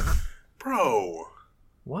 Bro.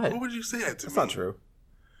 What? Why would you say that to me? That's not true.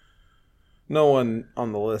 No one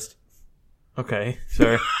on the list. Okay,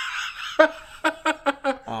 sure.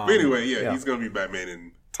 But anyway, he's going to be Batman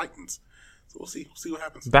in Titans. So we'll see. We'll see what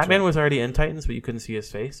happens. Batman was already in Titans, but you couldn't see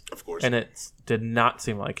his face. Of course. And it did not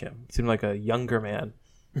seem like him. It seemed like a younger man.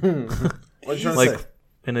 What are you trying to say?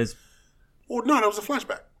 In his... Well, no, that was a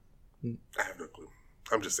flashback. I have no clue.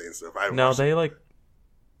 I'm just saying stuff.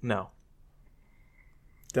 No.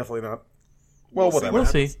 Definitely not. Well, whatever. We'll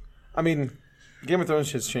see. I mean, Game of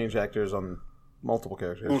Thrones has changed actors on multiple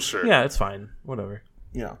characters. Well, sure. Yeah, it's fine. Whatever.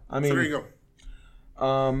 Yeah. I mean, so there you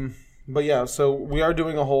go. But yeah, so we are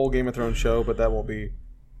doing a whole Game of Thrones show, but that won't be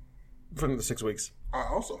for another 6 weeks. I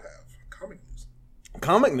also have comic news.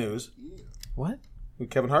 Comic news? Yeah. What? With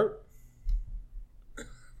Kevin Hart?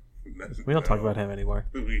 We don't talk about him anymore.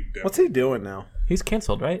 What's he doing now? He's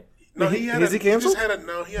canceled, right? No, is he canceled?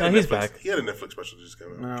 He's back. He had a Netflix special that just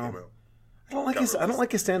came out. I don't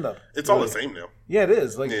like his stand up. It's all the same now. Yeah, it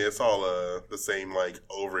is. Like, yeah, it's all the same, like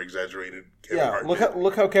over exaggerated Kevin Hart.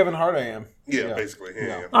 Look how Kevin Hart I am. Yeah, basically.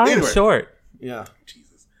 Yeah. I'm short. Yeah.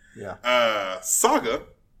 Jesus. Yeah. Saga.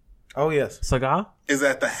 Oh yes. Saga is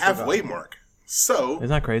at the halfway mark. So isn't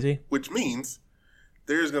that crazy? Which means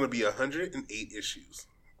there's going to be 108 issues.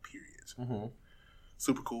 Period. Mm-hmm.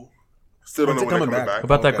 Super cool. Still don't know when they're coming back. What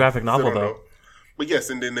about that graphic novel though? But yes,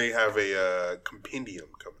 and then they have a compendium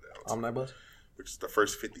coming out. Omnibus? Which is the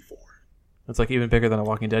first 54. It's like even bigger than a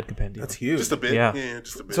Walking Dead compendium. That's huge. Just a bit. Yeah,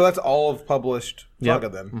 just a bit. So that's all of published Saga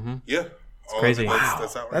then? Mm-hmm. Yeah. It's crazy.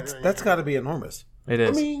 That's out right that's got to be enormous. It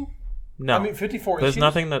is. I mean 54 There's issues?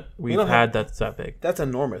 nothing that we've had that's that big. That's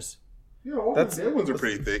enormous. Yeah, all the dead ones are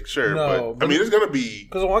pretty thick, sure. No, but I mean, it's going to be...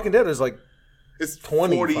 Because The Walking Dead is like... It's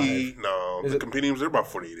 25. 40... No, the compendiums are about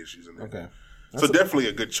 48 issues in there. Okay. So definitely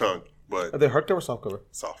a good chunk, but... Are they hardcover or softcover?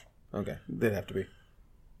 Soft. Okay. They'd have to be.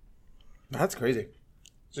 That's crazy.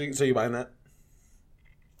 So you buying that?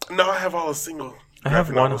 No, I have all a single... I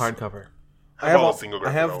have one hardcover. I have all single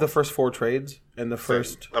graphic novels. the first 4 trades and the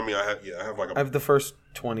first... I mean, I have like a... I have the first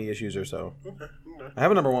 20 issues or so. Okay. I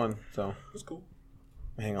have a number 1, so... That's cool.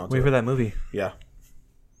 Hang on. Wait for that movie. Yeah.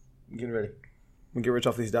 I'm getting ready. We get rich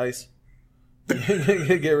off these dice.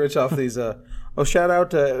 Get rich off these... shout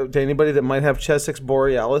out to anybody that might have Chessex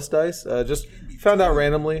Borealis dice. Just found out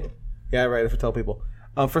randomly. Yeah, right, if I tell people.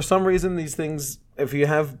 For some reason, these things... If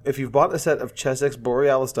you've bought a set of Chessex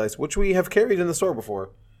Borealis dice, which we have carried in the store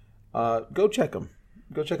before, go check them.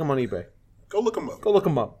 Go check them on eBay. Go look them up. Go look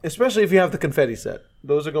them up. Especially if you have the confetti set.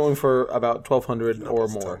 Those are going for about $1,200 or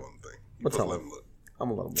more. What's that one? I'm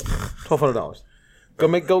gonna let them look.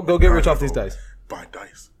 $1,200. Go get rich off these dice. Buy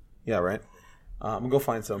dice. Yeah, right. I'm gonna go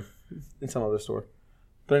find some in some other store.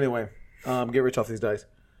 But anyway, get rich off these dice.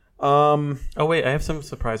 Oh wait, I have some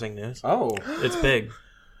surprising news. Oh, it's big.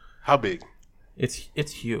 How big? It's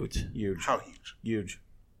huge. Huge. How huge? Huge.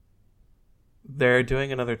 they're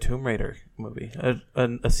doing another Tomb Raider movie,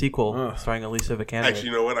 a sequel starring Alicia Vikander. Actually,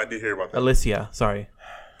 you know what? I did hear about that. Alicia, sorry,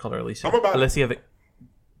 called her Alicia. I'm about Alicia.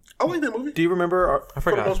 I like that movie. Do you remember? I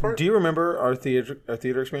forgot. Do you remember our theater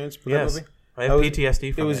experience with that movie? I have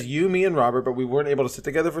PTSD from it. It was you, me, and Robert, but we weren't able to sit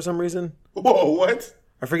together for some reason. Whoa, what?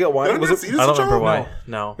 I forget why. I don't remember why.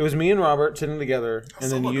 No. It was me and Robert sitting together,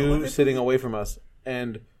 and then you sitting away from us,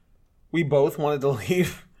 and we both wanted to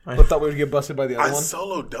leave, but thought we would get busted by the other one. I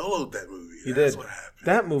solo doloed that movie. You That's did. what happened.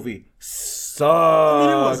 That movie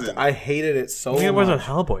sucked. I hated it so much. It wasn't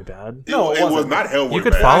Hellboy bad. No, it was not Hellboy. You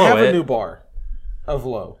could bad. follow I have it. a new bar of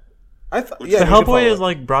low. The Hellboy is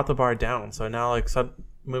like brought the bar down, so now like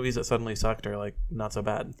movies that suddenly sucked are like not so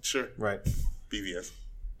bad. Sure. Right. BVS.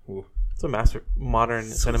 Ooh. It's a modern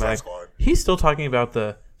cinematic. Squad. He's still talking about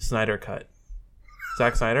the Snyder cut.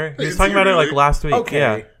 Zack Snyder. He was talking about it like last week. Okay.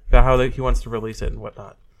 Yeah, about how he wants to release it and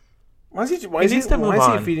whatnot. Why is he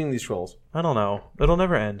feeding these trolls? I don't know. It'll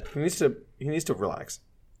never end. He needs to relax.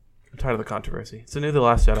 I'm tired of the controversy. It's the new The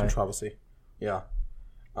Last Jedi. Controversy. Yeah.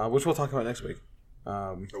 Which we'll talk about next week.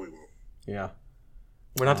 No, we won't. Yeah.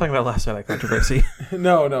 We're not talking about Last Jedi controversy.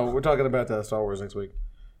 No, we're talking about Star Wars next week,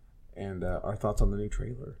 and our thoughts on the new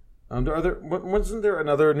trailer. Wasn't there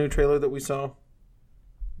another new trailer that we saw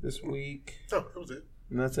this week? No, that was it.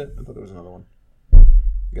 And that's it. I thought there was another one. I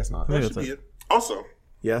guess not. That should be it. Also,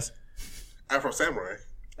 yes. Afro Samurai.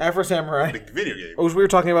 The video game. Oh, we were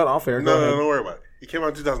talking about off air. No, don't worry about it. It came out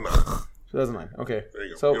in 2009. 2009. Okay. There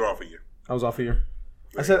you go. So you're off a year. I was off a year.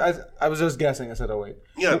 I said I was just guessing. I said, oh wait.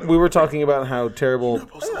 Yeah. We were talking about how terrible. You're not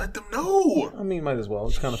supposed to let them know. I mean, might as well.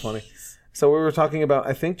 It's kind of funny. So we were talking about,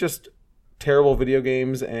 I think, just terrible video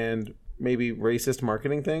games and maybe racist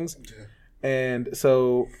marketing things. Yeah. And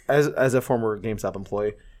so, as a former GameStop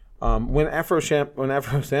employee, when Afro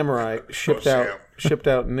Samurai shipped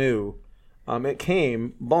out new, it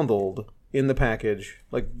came bundled in the package,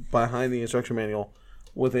 like behind the instruction manual,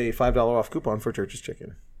 with a $5 off coupon for Church's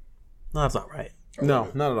Chicken. No, that's not right. No,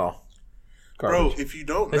 not at all. Garbage. Bro, if you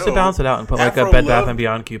don't know, they should balance it out and put like a Bed Bath &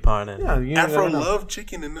 Beyond coupon in. Yeah, Afro loved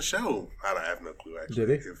chicken in the show. I have no clue, actually.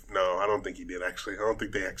 Did he? No, I don't think he did, actually. I don't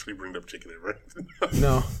think they actually bring up chicken ever.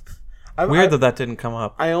 No. Weird that didn't come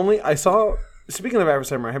up. I saw... Speaking of Afro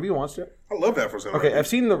Samurai, have you watched it? I love Afro Samurai. Okay, I've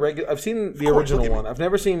seen the original one. I've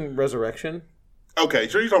never seen Resurrection. Okay,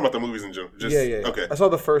 sure you're talking about the movies in general. Yeah. Okay. I saw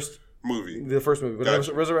the first movie. But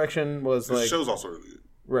gotcha. Resurrection was the show's also really good.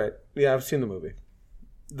 Right. Yeah, I've seen the movie.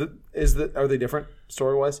 Are they different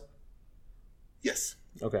story-wise? Yes.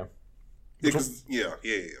 Okay. Yeah.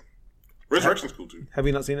 Resurrection's cool too. Have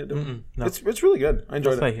you not seen it? No. It's really good. I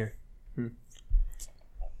enjoyed it. Right here.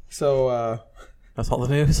 So that's all the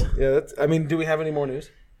news. Yeah. Do we have any more news?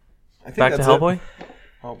 I think back to Hellboy.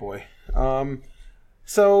 Oh boy.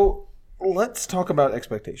 So let's talk about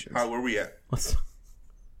expectations. Where are we at?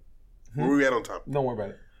 Where are we at on time? Don't worry about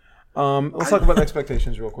it. Let's talk about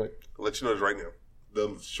expectations real quick. I'll let you know this right now.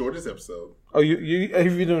 The shortest episode. Oh, you have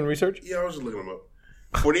you been doing research? Yeah, I was just looking them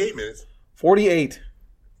up. 48 minutes. 48.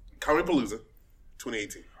 Comedy-Palooza,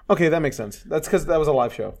 2018. Okay, that makes sense. That's because that was a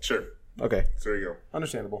live show. Sure. Okay. So there you go.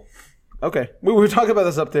 Understandable. Okay. We were talking about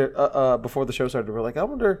this up there before the show started. We were like, I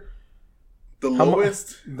wonder... The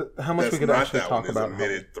lowest... how much we could actually talk about. A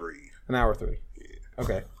minute 3. An hour 3. Yeah.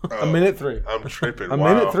 Okay. A minute 3. I'm tripping. A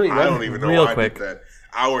minute 3. I don't even know real why quick. I did that.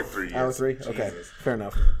 Hour 3. Yes. Hour 3? Jesus. Okay. Fair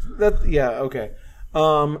enough. Okay.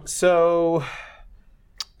 So,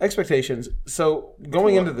 expectations. So,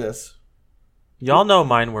 going into this... Y'all know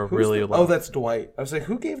mine were really low. Oh, that's Dwight. I was like,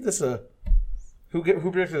 who gave this a... Who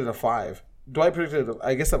predicted it a 5? Dwight predicted it...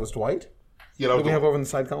 I guess that was Dwight? Yeah, that was Did we have over in the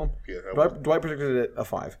side column? Yeah. Dwight predicted it a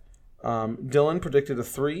 5. Dylan predicted a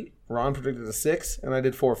 3. Ron predicted a 6. And I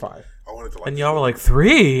did 4 or 5. I wanted to like and y'all were like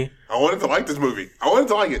 3? I wanted to like this movie. I wanted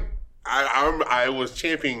to like it. I was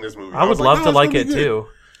championing this movie. I would love to like it too.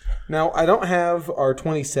 Now, I don't have our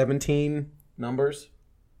 2017 numbers.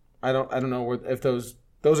 I don't know if those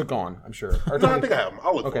are gone, I'm sure. I think I have them.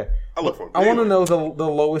 I'll look for them. I'll look for them. I want to know the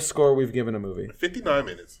lowest score we've given a movie. 59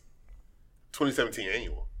 minutes. 2017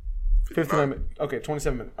 annual. 59 minutes. Okay,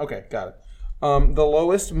 27 minutes. Okay, got it. The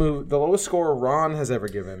lowest score Ron has ever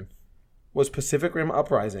given was Pacific Rim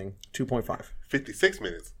Uprising, 2.5. 56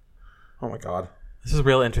 minutes. Oh my god. This is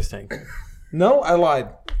real interesting. No, I lied.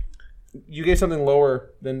 You gave something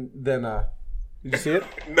lower than did you see it?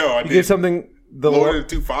 No, I didn't. You gave something lower than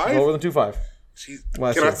 2.5? Lower than 2.5.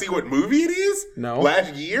 Can I see what movie it is? No.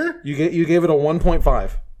 Last year? You gave it a 1.5.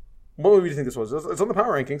 What movie do you think this was? It's on the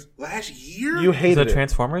Power Rankings. Last year? You hated it. Was it a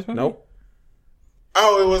Transformers movie? Nope.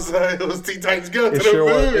 Oh, it was Teen Titans Go to the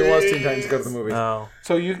movie. It was Teen Titans Go to the movie. Oh.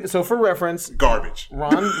 So for reference, garbage.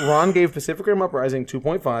 Ron gave Pacific Rim Uprising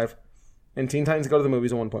 2.5. And Teen Titans Go to the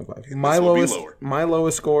Movies a 1.5. My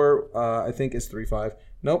lowest score, I think, is 3.5.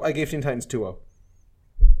 Nope, I gave Teen Titans 2.0.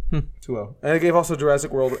 2.0. And I gave also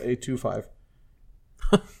Jurassic World a 2.5.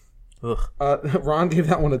 Ron gave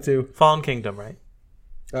that one a 2. Fallen Kingdom, right?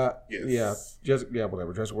 Yes. Yeah,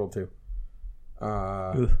 whatever. Jurassic World 2.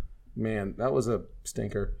 Man, that was a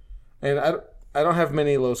stinker. And I don't have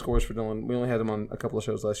many low scores for Dylan. We only had him on a couple of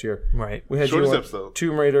shows last year. Right. We had shortest episode.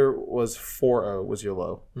 Tomb Raider was 4.0 was your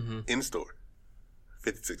low. Mm-hmm. In store.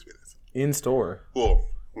 56 minutes. In store. Well,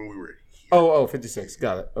 when we were here. Oh, 56.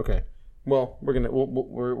 Got it. Okay. Well, we're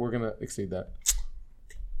gonna exceed that.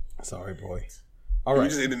 Sorry, boy. All right. We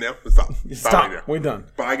just end it now. Stop. Stop. Right now. We're done.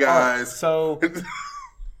 Bye, guys. So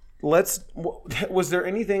was there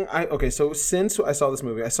anything so since I saw this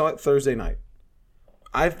movie, I saw it Thursday night.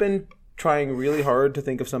 I've been trying really hard to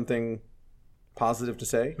think of something positive to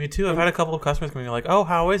say. Me too. I've had a couple of customers coming like, "Oh,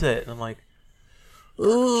 how is it?" And I'm like,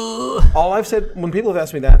 "Ugh." All I've said when people have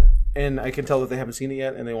asked me that, and I can tell that they haven't seen it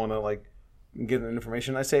yet, and they want to like get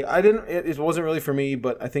information, I say I didn't. It wasn't really for me,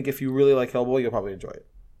 but I think if you really like Hellboy, you'll probably enjoy it.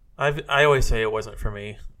 I always say it wasn't for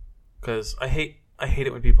me because I hate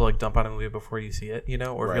it when people like dump on a movie before you see it,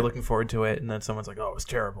 or if you're looking forward to it, and then someone's like, "Oh, it was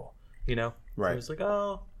terrible," Right? It was like,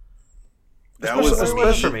 "Oh." That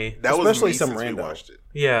was for me. That was especially me some since rando. we watched it.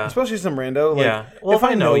 Yeah. Especially some rando. Like, yeah. Well, if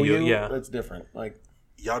I know you, that's different. Like,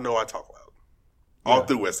 y'all know I talk loud. All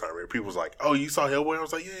through Westheimer. People was like, "Oh, you saw Hellboy?" I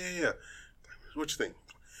was like, "Yeah. What you think?"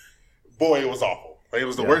 Boy, it was awful. Like, it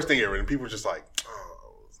was the worst thing ever. And people were just like,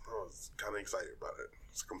 "Oh, I was kind of excited about it."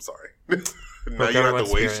 I'm sorry. Now you have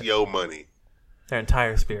to waste your money. Their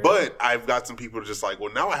entire spirit. But I've got some people just like,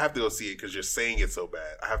 well, now I have to go see it because you're saying it so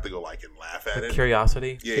bad. I have to go like and laugh at it.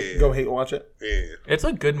 Curiosity. Yeah. Go hate watch it. Yeah. It's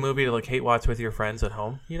a good movie to like hate watch with your friends at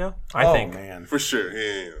home. I think. Man, for sure.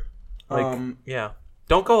 Yeah. Yeah.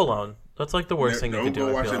 Don't go alone. That's like the worst thing you could do. Don't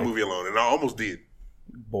go watch that movie alone, and I almost did.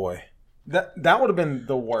 Boy, that would have been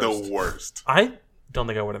the worst. The worst. I don't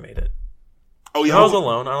think I would have made it. Oh yeah, if I was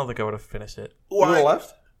alone, I don't think I would have finished it. You would have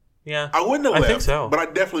left? Yeah, I wouldn't have left. I think so, but I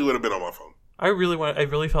definitely would have been on my phone. I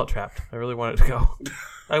really felt trapped. I really wanted to go.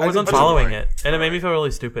 I wasn't following it, and it made me feel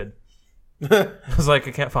really stupid. I was like,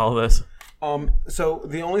 I can't follow this. So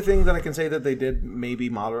the only thing that I can say that they did maybe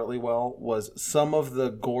moderately well was some of the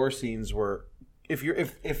gore scenes were,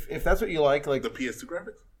 if that's what you like the PS2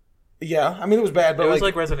 graphics. Yeah, I mean it was bad, but it was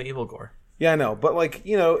like Resident Evil gore. Yeah, I know, but like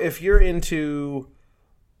if you're into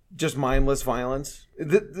just mindless violence,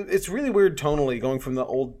 it's really weird tonally going from the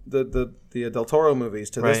old the Del Toro movies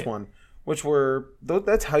to this one, which were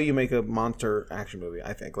that's how you make a monster action movie.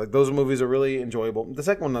 I think like those movies are really enjoyable. The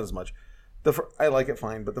second one not as much. I like it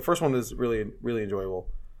fine, but the first one is really really enjoyable.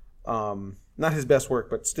 Not his best work,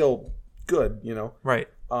 but still good. Right.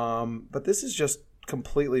 But this is just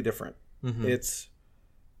completely different. Mm-hmm.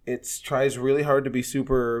 It tries really hard to be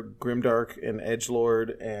super grimdark and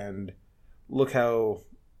edgelord, and look how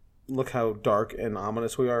dark and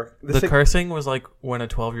ominous we are. The cursing was like when a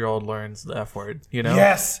 12-year-old learns the F word,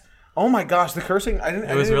 Yes. Oh my gosh, the cursing!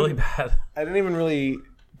 It was really bad. I didn't even really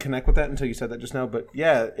connect with that until you said that just now. But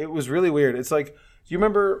yeah, it was really weird. It's like, do you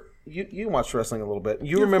remember? You watched wrestling a little bit. Do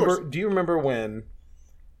you remember when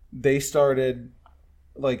they started?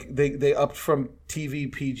 Like they upped from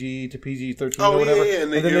TV PG to PG-13 or whatever,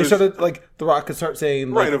 and then they started like The Rock could start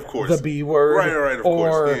saying like, of course, the B word, right, of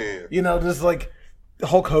course, yeah. Just like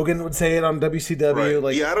Hulk Hogan would say it on WCW. Right.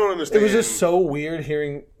 Like, I don't understand. It was just so weird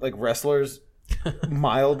hearing like wrestlers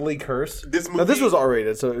mildly curse. This movie, now, this was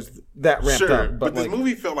R-rated, so it was that ramped up. But this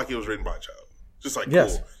movie felt like it was written by a child. Just like,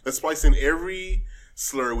 yes. Cool. Let's splice in every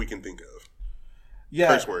slur we can think of. Yeah,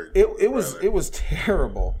 curse word. It was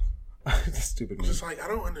terrible. Stupid movie. Just like I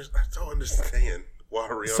don't understand why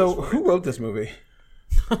Rihanna's So who wrote this movie?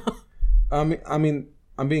 I mean,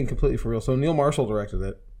 I'm being completely for real. So Neil Marshall directed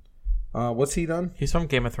it. What's he done? He's from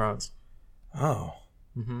Game of Thrones. Oh.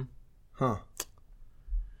 Mm-hmm. Huh.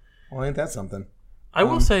 Well, ain't that something? I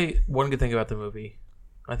will say one good thing about the movie.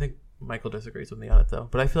 I think Michael disagrees with me on it though,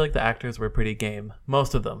 but I feel like the actors were pretty game.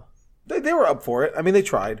 Most of them. They were up for it. I mean, they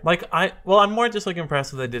tried. Like I'm more just like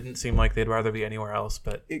impressed that they didn't seem like they'd rather be anywhere else.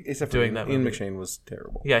 But except for Ian McShane was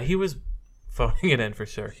terrible. Yeah, he was phoning it in for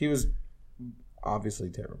sure. He was obviously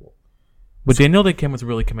terrible. But Daniel Day Kim was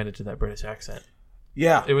really committed to that British accent.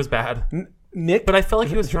 Yeah, it was bad. Nick, but I felt like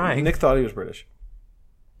he was trying. Nick thought he was British.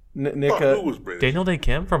 Nick who was British? Daniel Day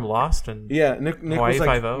Kim from Lost and Nick Hawaii was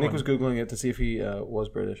like, 5-0 Nick was googling it to see if he was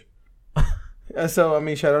British. So I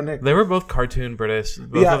mean, shout out Nick. They were both cartoon British.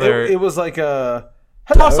 It was like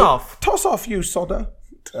toss off, you soda.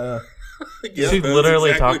 She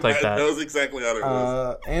literally talked like that. That was exactly how it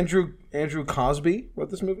was. Andrew Cosby wrote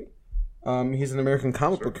this movie. He's an American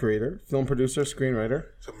comic book creator, film producer, screenwriter.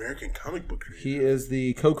 It's American comic book creator. He is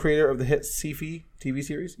the co-creator of the hit sci-fi TV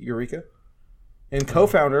series Eureka, and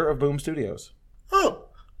co-founder of Boom Studios. Oh,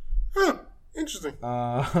 interesting.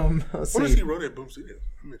 Let's see. What does he wrote at Boom Studios?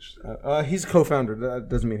 I'm interested. He's co-founder. That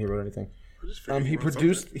doesn't mean he wrote anything.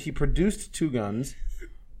 He produced Two Guns.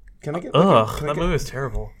 Can I get? That movie was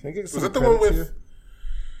terrible. Can I get was that the one with here?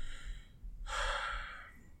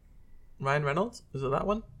 Ryan Reynolds? Is it that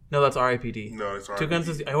one? No, that's R.I.P.D. No, it's R.I.P.D. Two Guns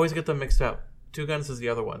is. I always get them mixed up. Two Guns is the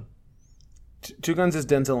other one. Two Guns is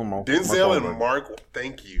Denzel and Mark. Denzel and Mark.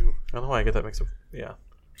 Thank you. I don't know why I get that mixed up. Yeah.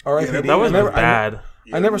 R.I.P.D. That was bad.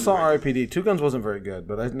 I never saw R.I.P.D. Two Guns wasn't very good,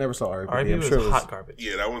 but I never saw R.I.P.D. R.I.P.D. was hot garbage.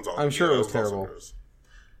 Yeah, that one's all. I'm sure it was terrible.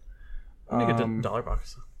 Let me get the dollar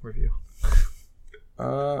box review.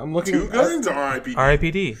 I'm looking. Two Guns or R.I.P.D.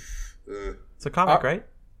 R.I.P.D. It's a comic, right?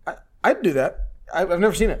 I'd do that. I've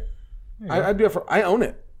never seen it. I'd do it for. I own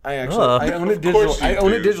it. I own it digitally. I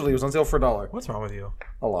own it digitally. It was on sale for $1. What's wrong with you?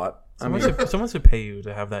 A lot. Someone should pay you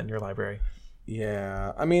to have that in your library.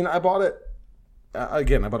 Yeah, I mean, I bought it.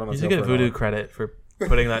 Again, I bought it on sale. You should get Voodoo credit for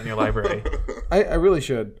putting that in your library. I really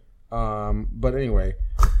should. But anyway,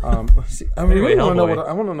 see, I really want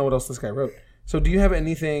to know what else this guy wrote. So, do you have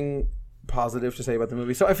anything positive to say about the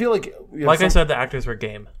movie? So, I feel like, I said, the actors were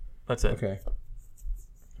game. That's it. Okay.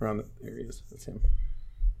 Here he is. That's him.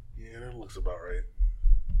 Yeah, that looks about right.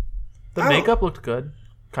 The makeup looked good,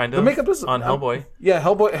 kind of. The makeup is on Hellboy. Yeah,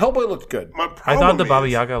 Hellboy looked good. I thought the Baba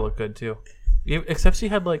Yaga looked good too, except she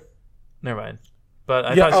had never mind. But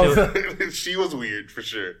I thought she was weird for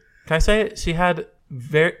sure. Can I say it? She had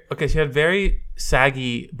very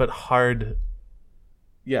saggy but hard.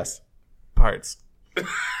 Yes. Parts,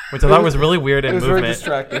 which I thought was really weird in movement. Very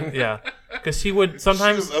distracting. Yeah, because she would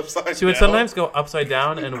sometimes go upside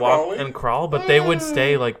down and walk and crawl, but they would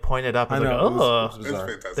stay pointed up. And it was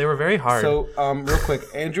bizarre. They were very hard. So, real quick,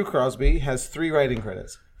 Andrew Crosby has 3 writing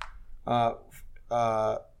credits: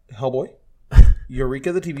 Hellboy,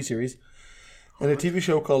 Eureka, the TV series, and a TV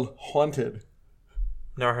show called Haunted.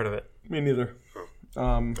 Never heard of it. Me neither.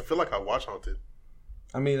 I feel like I watched Haunted.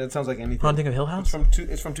 I mean, that sounds like anything. Haunting of Hill House?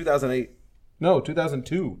 It's from 2008. No,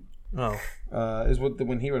 2002. Oh. Is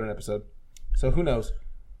when he wrote an episode. So who knows?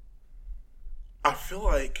 I feel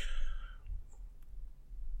like...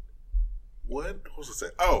 What was I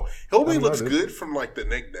saying? Oh, Hellboy looks good from the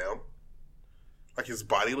neck down. His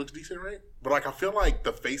body looks decent, right? But I feel like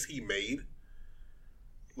the face he made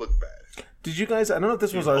looked bad. Did you guys... I don't know if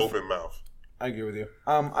this was our... Open mouth. I agree with you.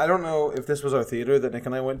 I don't know if this was our theater that Nick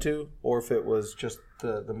and I went to, or if it was just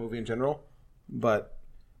the movie in general, but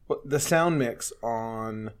the sound mix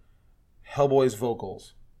on Hellboy's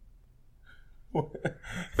vocals.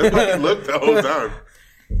 That's how he looked the whole time.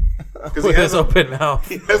 With his open mouth.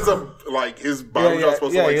 He has his body's not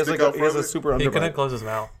supposed to stick out from him. He has a super underbite. He couldn't close his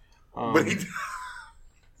mouth. But he...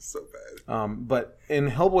 so bad. But in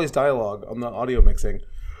Hellboy's dialogue on the audio mixing,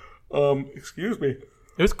 excuse me.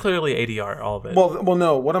 It was clearly ADR, all of it. Well,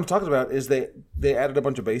 no. What I'm talking about is they added a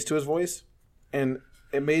bunch of bass to his voice, and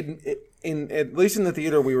it made it, at least in the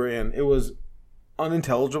theater we were in, it was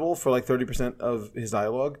unintelligible for 30% of his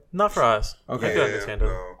dialogue. Not for us. Okay, I could understand it.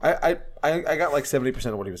 No. I got 70%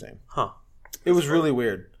 of what he was saying. Huh. It was really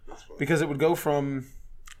weird because it would go from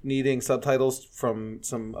needing subtitles from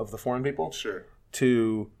some of the foreign people,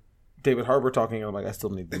 to David Harbour talking, and I'm like, I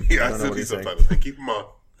still need them. Yeah, I still need subtitles. Keep them on.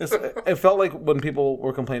 It felt like when people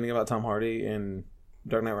were complaining about Tom Hardy in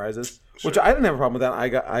Dark Knight Rises, which I didn't have a problem with that.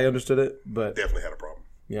 I understood it, but definitely had a problem.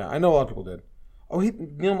 Yeah, I know a lot of people did. Oh,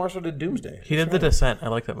 Neil Marshall did Doomsday. He did The Descent. I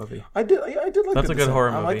like that movie. I did like That's a good horror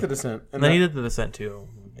movie. I like The Descent. And then he did The Descent too.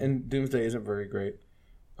 And Doomsday isn't very great.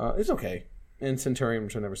 It's okay. And Centurion,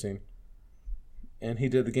 which I've never seen. And he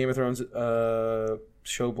did the Game of Thrones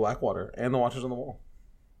show Blackwater and The Watchers on the Wall.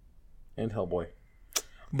 And Hellboy.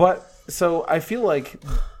 But so I feel like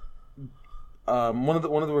one of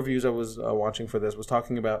the reviews I was watching for this was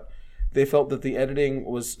talking about they felt that the editing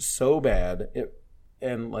was so bad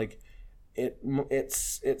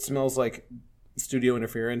it smells like studio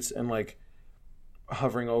interference and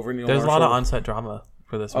hovering over Neil Marshall. There's a lot of on-set drama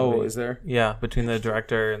for this movie. Oh, is there? Yeah, between the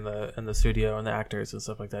director and the studio and the actors and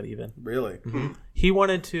stuff like that. Even really, mm-hmm. He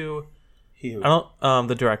wanted to.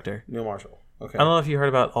 The director Neil Marshall. Okay. I don't know if you heard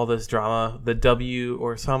about all this drama. The W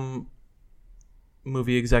or some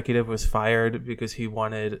movie executive was fired because he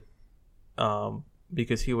wanted,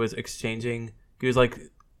 because he was exchanging. He was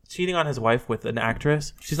cheating on his wife with an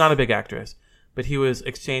actress. She's not a big actress, but he was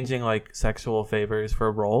exchanging sexual favors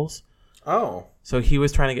for roles. Oh. So he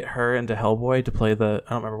was trying to get her into Hellboy to play I don't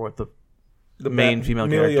remember what the main female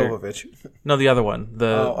Mila character. Jovovich. No, the other one.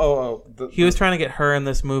 He was trying to get her in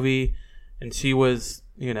this movie and she was,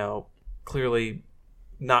 clearly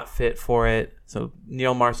not fit for it. So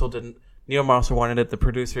Neil Marshall wanted it. The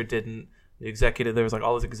producer didn't. The executive, there was like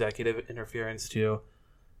all this executive interference too,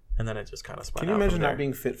 and then it just kind of spun out. Can you imagine not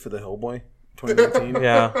being fit for the Hellboy 2019?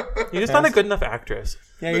 Yeah, you're just not a good enough actress.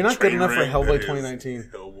 Yeah, you're not good enough for Hellboy 2019.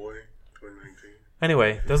 Hellboy 2019.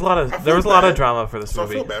 Anyway, there was a lot of drama for this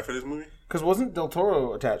movie. I feel bad for this movie. Because wasn't Del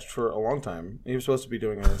Toro attached for a long time? He was supposed to be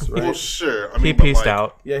doing this, right? Well, sure. He pieced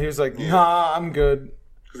out. Yeah, he was like, nah, I'm good.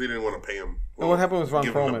 Because they didn't want to pay him. And what happened with Ron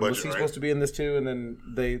Perlman? Was he supposed to be in this too, and then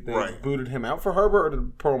they booted him out for Harbor, or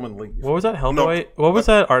did Perlman leave? What was that Hellboy? What was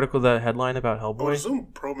that article, that headline about Hellboy? I would assume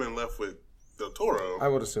Perlman left with Del Toro. I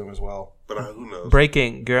would assume as well. But who knows?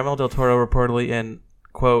 Breaking. Guillermo del Toro reportedly in,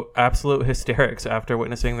 quote, absolute hysterics after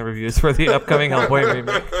witnessing the reviews for the upcoming Hellboy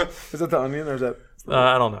remake. Is that The Onion, or is that...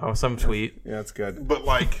 I don't know. Some tweet. Yeah, it's good. But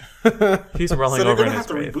like... He's rolling over in his grave. So they're going to have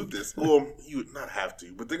to reboot this. Well, you would not have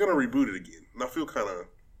to, but they're going to reboot it again. And I feel kind of,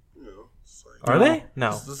 Are they?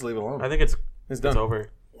 No. Just leave it alone. I think it's done. It's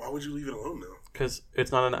over. Why would you leave it alone now? Because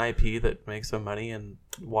it's not an IP that makes them money, and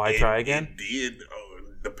why try again? It did.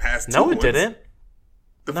 The past two No, it didn't.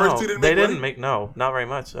 The first two didn't make money? Didn't make... No, not very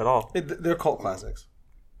much at all. They're cult classics.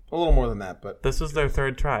 A little more than that, but... This was their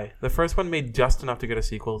third try. The first one made just enough to get a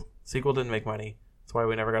sequel. Sequel didn't make money. That's why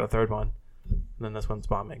we never got a third one. And then this one's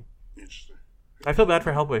bombing. Interesting. I feel bad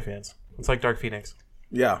for Hellboy fans. It's like Dark Phoenix.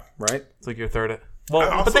 Yeah, right? It's like your third...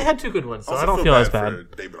 Well, but they had two good ones, so I don't feel as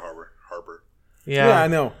bad. David Harbour. Yeah, I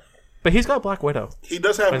know. But he's got Black Widow. He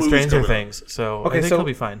does have and movies Stranger Things, so I think he'll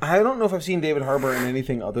be fine. I don't know if I've seen David Harbour in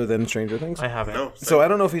anything other than Stranger Things. I haven't. No, so I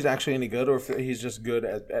don't know if he's actually any good or if he's just good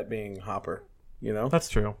at being Hopper. That's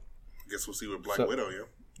true. I guess we'll see with Black Widow, yeah.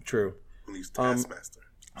 True. When he's Taskmaster.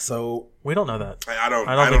 So we don't know that. I don't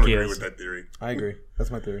agree with that theory. I agree.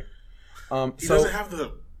 That's my theory. He doesn't have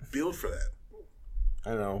the build for that.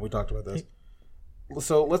 I know. We talked about this.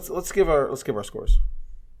 So let's give our scores.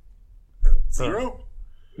 0?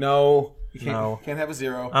 No, you can't have a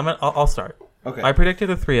 0. I'll start. Okay. I predicted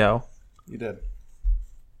a 3-0. You did,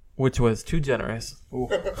 which was too generous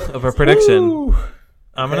of a prediction. Ooh.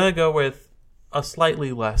 I'm gonna go with a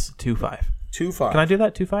slightly less 2-5. 2-5. Can I do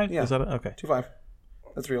that? 2-5? Yeah. Is that okay? 2-5.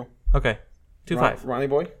 That's real. Okay. 2-5. Ronnie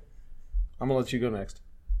boy, I'm gonna let you go next.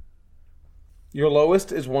 Your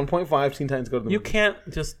lowest is 1.5. Teen Titans Go to the Movies. You can't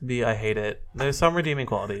just be, I hate it. There's some redeeming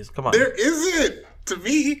qualities. Come on. There isn't. To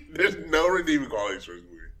me, there's no redeeming qualities for this movie.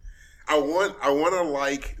 I want to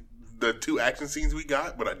like the 2 action scenes we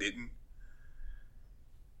got, but I didn't.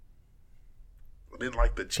 I didn't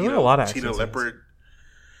like the cheetah leopard.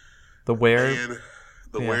 The were.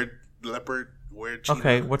 Weird leopard. Weird cheetah.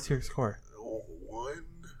 Okay, what's your score?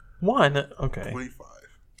 1. Okay. 25.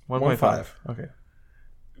 1.5. Okay.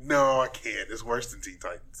 No, I can't. It's worse than Teen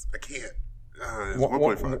Titans. I can't. It's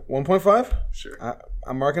 1.5. 1.5? Sure.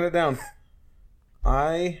 I'm marking it down.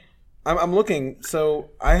 I'm looking. So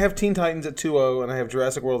I have Teen Titans at 2.0, and I have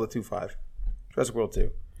Jurassic World at 2.5. Jurassic World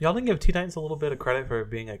 2. Y'all didn't give Teen Titans a little bit of credit for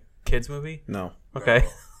being a kids movie? No. Okay.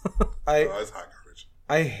 No, it's hot garbage.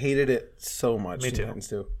 I hated it so much. Me too. Teen Titans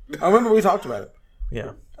 2. I remember we talked about it.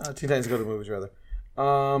 Yeah. Teen Titans Go to the Movies, rather.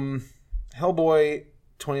 Hellboy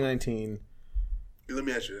 2019. Let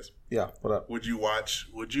me ask you this. Yeah, what up? Would you watch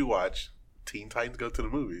Teen Titans Go to the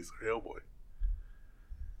Movies or Hellboy?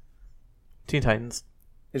 Teen Titans.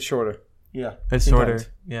 It's shorter. Yeah. It's Teen shorter.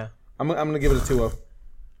 Titans. Yeah. I'm going to give it a 2.0.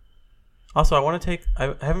 Also, I want to take...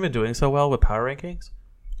 I haven't been doing so well with power rankings.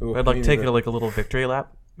 Ooh, I'd like to take it like a little victory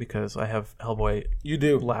lap because I have Hellboy you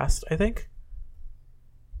do last, I think.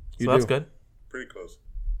 You so do. That's good. Pretty close.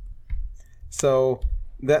 So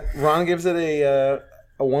that Ron gives it a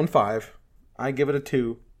 1.5. I give it a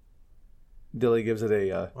 2. Dilly gives it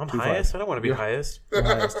a I'm 2.5. highest? I don't want to be highest. You're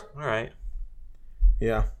highest. All right.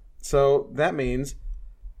 Yeah. So that means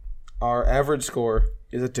our average score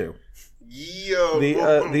is a 2. Yo,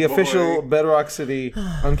 the official Bedrock City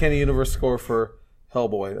Uncanny Universe score for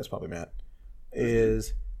Hellboy, that's probably Matt,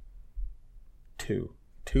 is 2.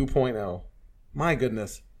 2.0. My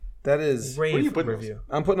goodness. That is... Rave review.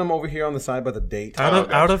 I'm putting them over here on the side by the date. Out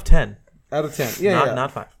of 10. Out of 10. Yeah,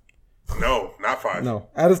 Not 5. No, not 5. No,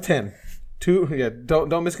 out of 10. 2. Yeah,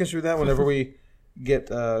 don't misconstrue that whenever we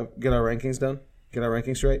get our rankings done. Get our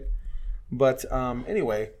rankings straight. But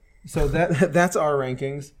anyway, so that's our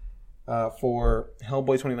rankings for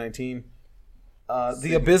Hellboy 2019.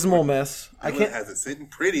 The abysmal mess. I can't. Has it sitting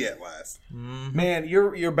pretty at last? Man,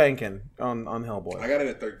 you're banking on Hellboy. I got it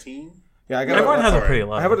at 13. Yeah, I got Everyone it. has it pretty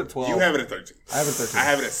low. I have it at 12. You have it at 13. I have it at 13. I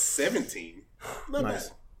have it at 17. Not Nice.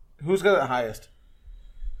 bad. Who's got it highest?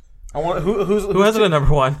 I want who has it at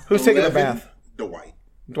number 1? Who's taking a bath? Dwight.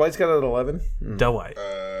 Dwight's got it at 11. Dwight.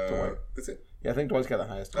 Dwight. That's it. Yeah, I think Dwight's got the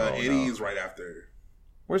highest. Eddie is right after.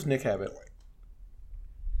 Where's Nick have it? Dwight.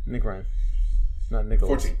 Nick Ryan. Not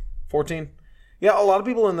Nicholas. 14? Yeah, a lot of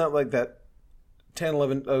people in that 10,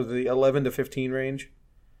 11, the 11 to 15 range.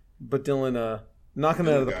 But Dylan knocking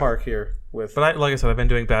it out of the park here with. But like I said, I've been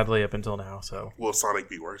doing badly up until now. So will Sonic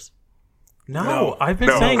be worse? No, I've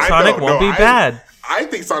been saying Sonic won't be bad. I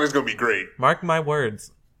think Sonic's gonna be great. Mark my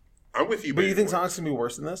words. I'm with you. But you think Sonic's gonna be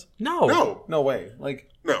worse than this? No way.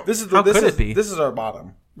 Like no. How could it be? This is our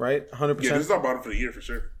bottom, right? 100%. Yeah, this is our bottom for the year for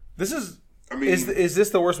sure. This is. I mean, is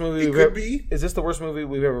this the worst movie? Is this the worst movie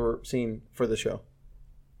we've ever seen for the show?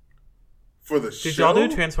 For the show, did y'all do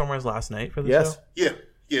Transformers last night for the show? Yeah,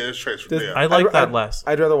 it's Transformers. I like that less.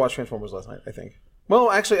 I'd rather watch Transformers last night. I think. Well,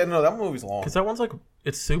 actually, I don't know. That movie's long. Because that one's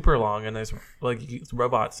it's super long, and there's it's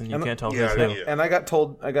robots, and you can't tell who's who. Yeah. And I got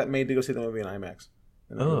made to go see the movie in IMAX.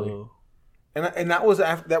 And that was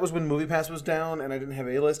when MoviePass was down, and I didn't have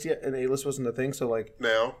A-List yet, and A-List wasn't a thing. So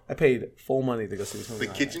now I paid full money to go see this movie.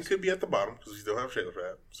 The kitchen could be at the bottom because we still have trailer for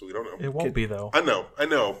that, so we don't know. It won't be though. I know.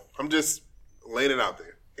 I'm just laying it out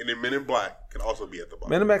there. And then Men in Black could also be at the bottom.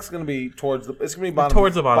 Men in Black's going to be towards the bottom.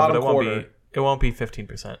 Towards the bottom, but it won't be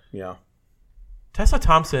 15%. Yeah. Tessa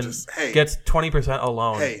Thompson gets 20%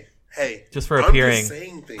 alone. Hey. Just for appearing. I'm just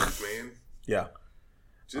saying things, man. Yeah.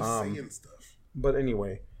 Just saying stuff. But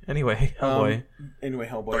anyway, Hellboy.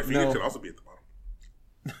 Hellboy. Dark Phoenix could also be at the bottom.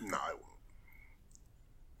 No, I won't.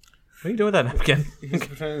 What are you doing with that napkin? He's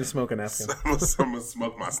pretending to smoke a napkin. I'm going to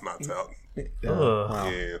smoke my snots out. Wow.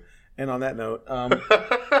 Yeah. And on that note,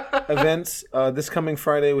 events. This coming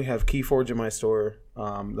Friday, we have Keyforge in my store.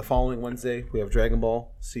 The following Wednesday, we have Dragon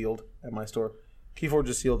Ball sealed at my store. Keyforge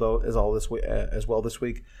is sealed as well this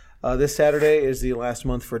week. This Saturday is the last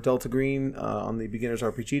month for Delta Green on the Beginner's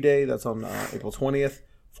RPG Day. That's on April 20th,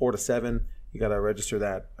 4 to 7. You got to register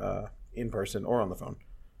that in person or on the phone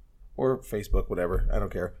or Facebook, whatever. I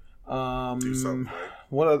don't care. Do something.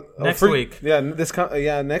 Next week. Yeah,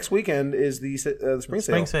 next weekend is the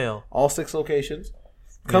spring sale. All 6 locations.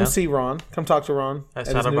 Come see Ron. Come talk to Ron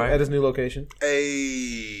at his new location.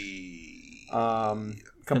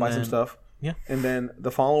 Come buy some stuff. Yeah. And then the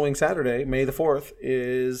following Saturday, May the 4th,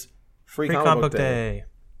 is Free Comic Book Day.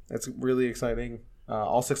 That's really exciting.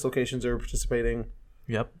 All 6 locations are participating.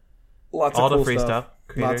 Yep. Lots of cool stuff.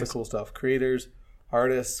 Lots of cool stuff. Creators,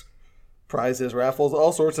 artists, prizes, raffles,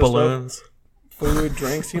 all sorts of balloons, stuff. Food,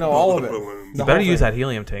 drinks, all of it. You better use that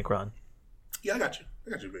helium tank, Ron. Yeah, I got you,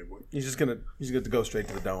 baby boy. He's just gonna go straight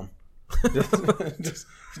to the dome.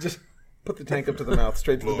 just put the tank up to the mouth,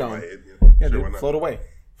 straight to the dome. Yeah, sure, dude, float away.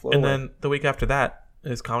 Then the week after that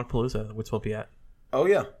is Comic Palooza, which we'll be at. Oh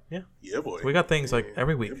yeah, boy. We got things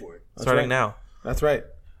every week, starting now. That's right.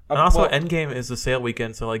 And also, Endgame is the sale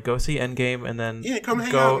weekend, so go see Endgame and then come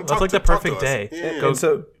hang out. That's the perfect day. Yeah. Go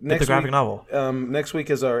so get the graphic novel. Next week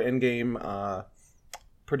is our Endgame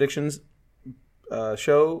predictions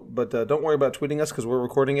show, but don't worry about tweeting us because we're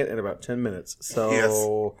recording it in about 10 minutes. So yes,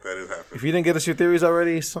 that is happening. If you didn't get us your theories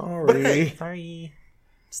already, sorry. Sorry.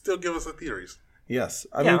 Still give us the theories. Yes,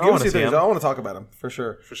 I mean, give us your theories. I want to talk about them for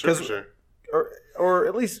sure. For sure. Or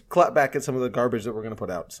at least clap back at some of the garbage that we're going to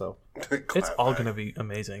put out. So it's all going to be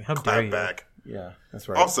amazing. How dare you? Back. Yeah, that's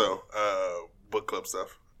right. Also, book club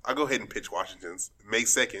stuff. I'll go ahead and pitch Washington's. May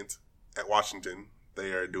 2nd at Washington,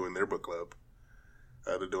 they are doing their book club.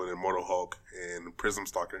 They're doing Immortal Hulk and Prism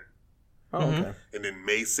Stalker. Oh, okay. And then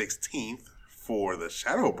May 16th for the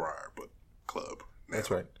Shadowbriar book club.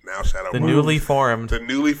 That's right. Now Shadowbriar. The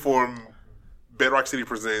newly formed Bedrock City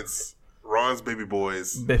Presents Ron's Baby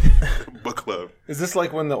Boys book club. Is this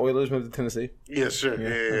like when the Oilers moved to Tennessee? Yeah, sure.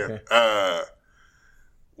 Yeah. Okay.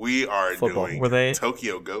 We are doing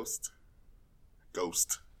Tokyo Ghost.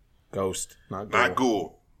 Not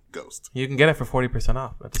Ghoul. Ghost. You can get it for 40%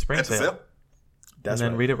 off at the spring sale. And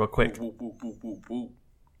then read it real quick. Then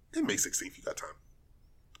May 16th, you got time.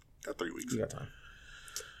 Got 3 weeks. You got time.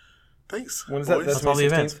 Thanks. When is that? That's all the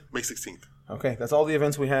events. May 16th. Okay, that's all the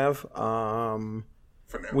events we have.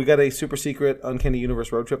 For now. We got a super secret Uncanny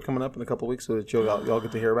Universe road trip coming up in a couple weeks, so that y'all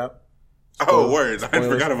get to hear about. Words! I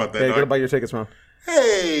forgot about that. Yeah, gotta buy your tickets, man.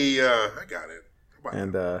 Hey, I got it.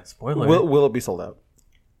 And spoiler. Will it be sold out?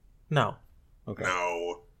 No. Okay.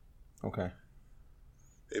 No. Okay.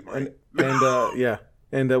 It might. And yeah.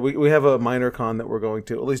 And we have a minor con that we're going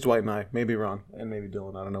to, at least Dwight and I, maybe Ron, and maybe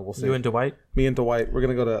Dylan. I don't know. We'll see. You and Dwight? Me and Dwight. We're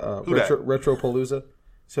going to go to Retro Palooza.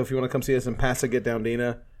 So if you want to come see us in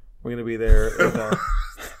Pasaget-Downdina, we're going to be there,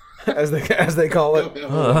 as they call it.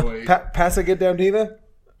 Pasaget-Downdina.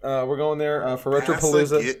 We're going there for Retro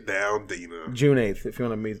Palooza. Pasaget-Downdina. June 8th, if you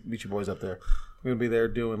want to meet your boys up there. We're going to be there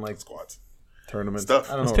doing like squats. tournaments. Stuff.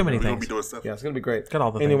 I don't know. Too many things. We're gonna be doing stuff. Yeah, it's gonna be great. Got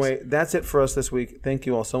all the anyway, things. that's it for us this week. Thank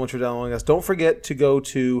you all so much for downloading us. Don't forget to go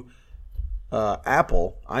to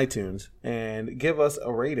Apple iTunes and give us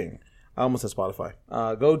a rating. I almost said Spotify.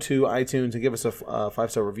 Go to iTunes and give us a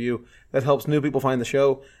 5-star review. That helps new people find the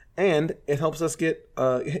show, and it helps us get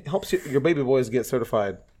your baby boys get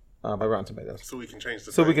certified by Rotten Tomatoes. So we can change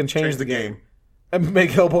the. So we can change the game and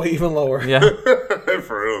make Hellboy even lower. Yeah.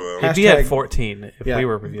 For real though. It'd be at 14 if we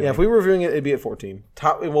were reviewing. Yeah, if we were reviewing it, it'd be at 14.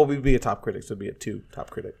 We'd be a top critic, so it'd be at 2 top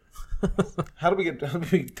critic. How do we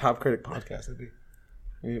be top critic podcast?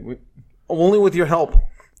 Only with your help,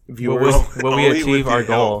 viewers. Will we achieve our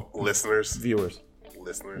goal? Help, listeners. Viewers.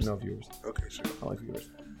 Listeners. No viewers. Okay, sure. I like viewers.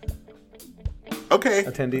 Okay.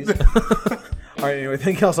 Attendees. All right, anyway,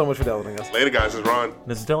 thank you all so much for downloading us. Later, guys. This is Ron.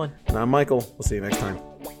 This is Dylan. And I'm Michael. We'll see you next time.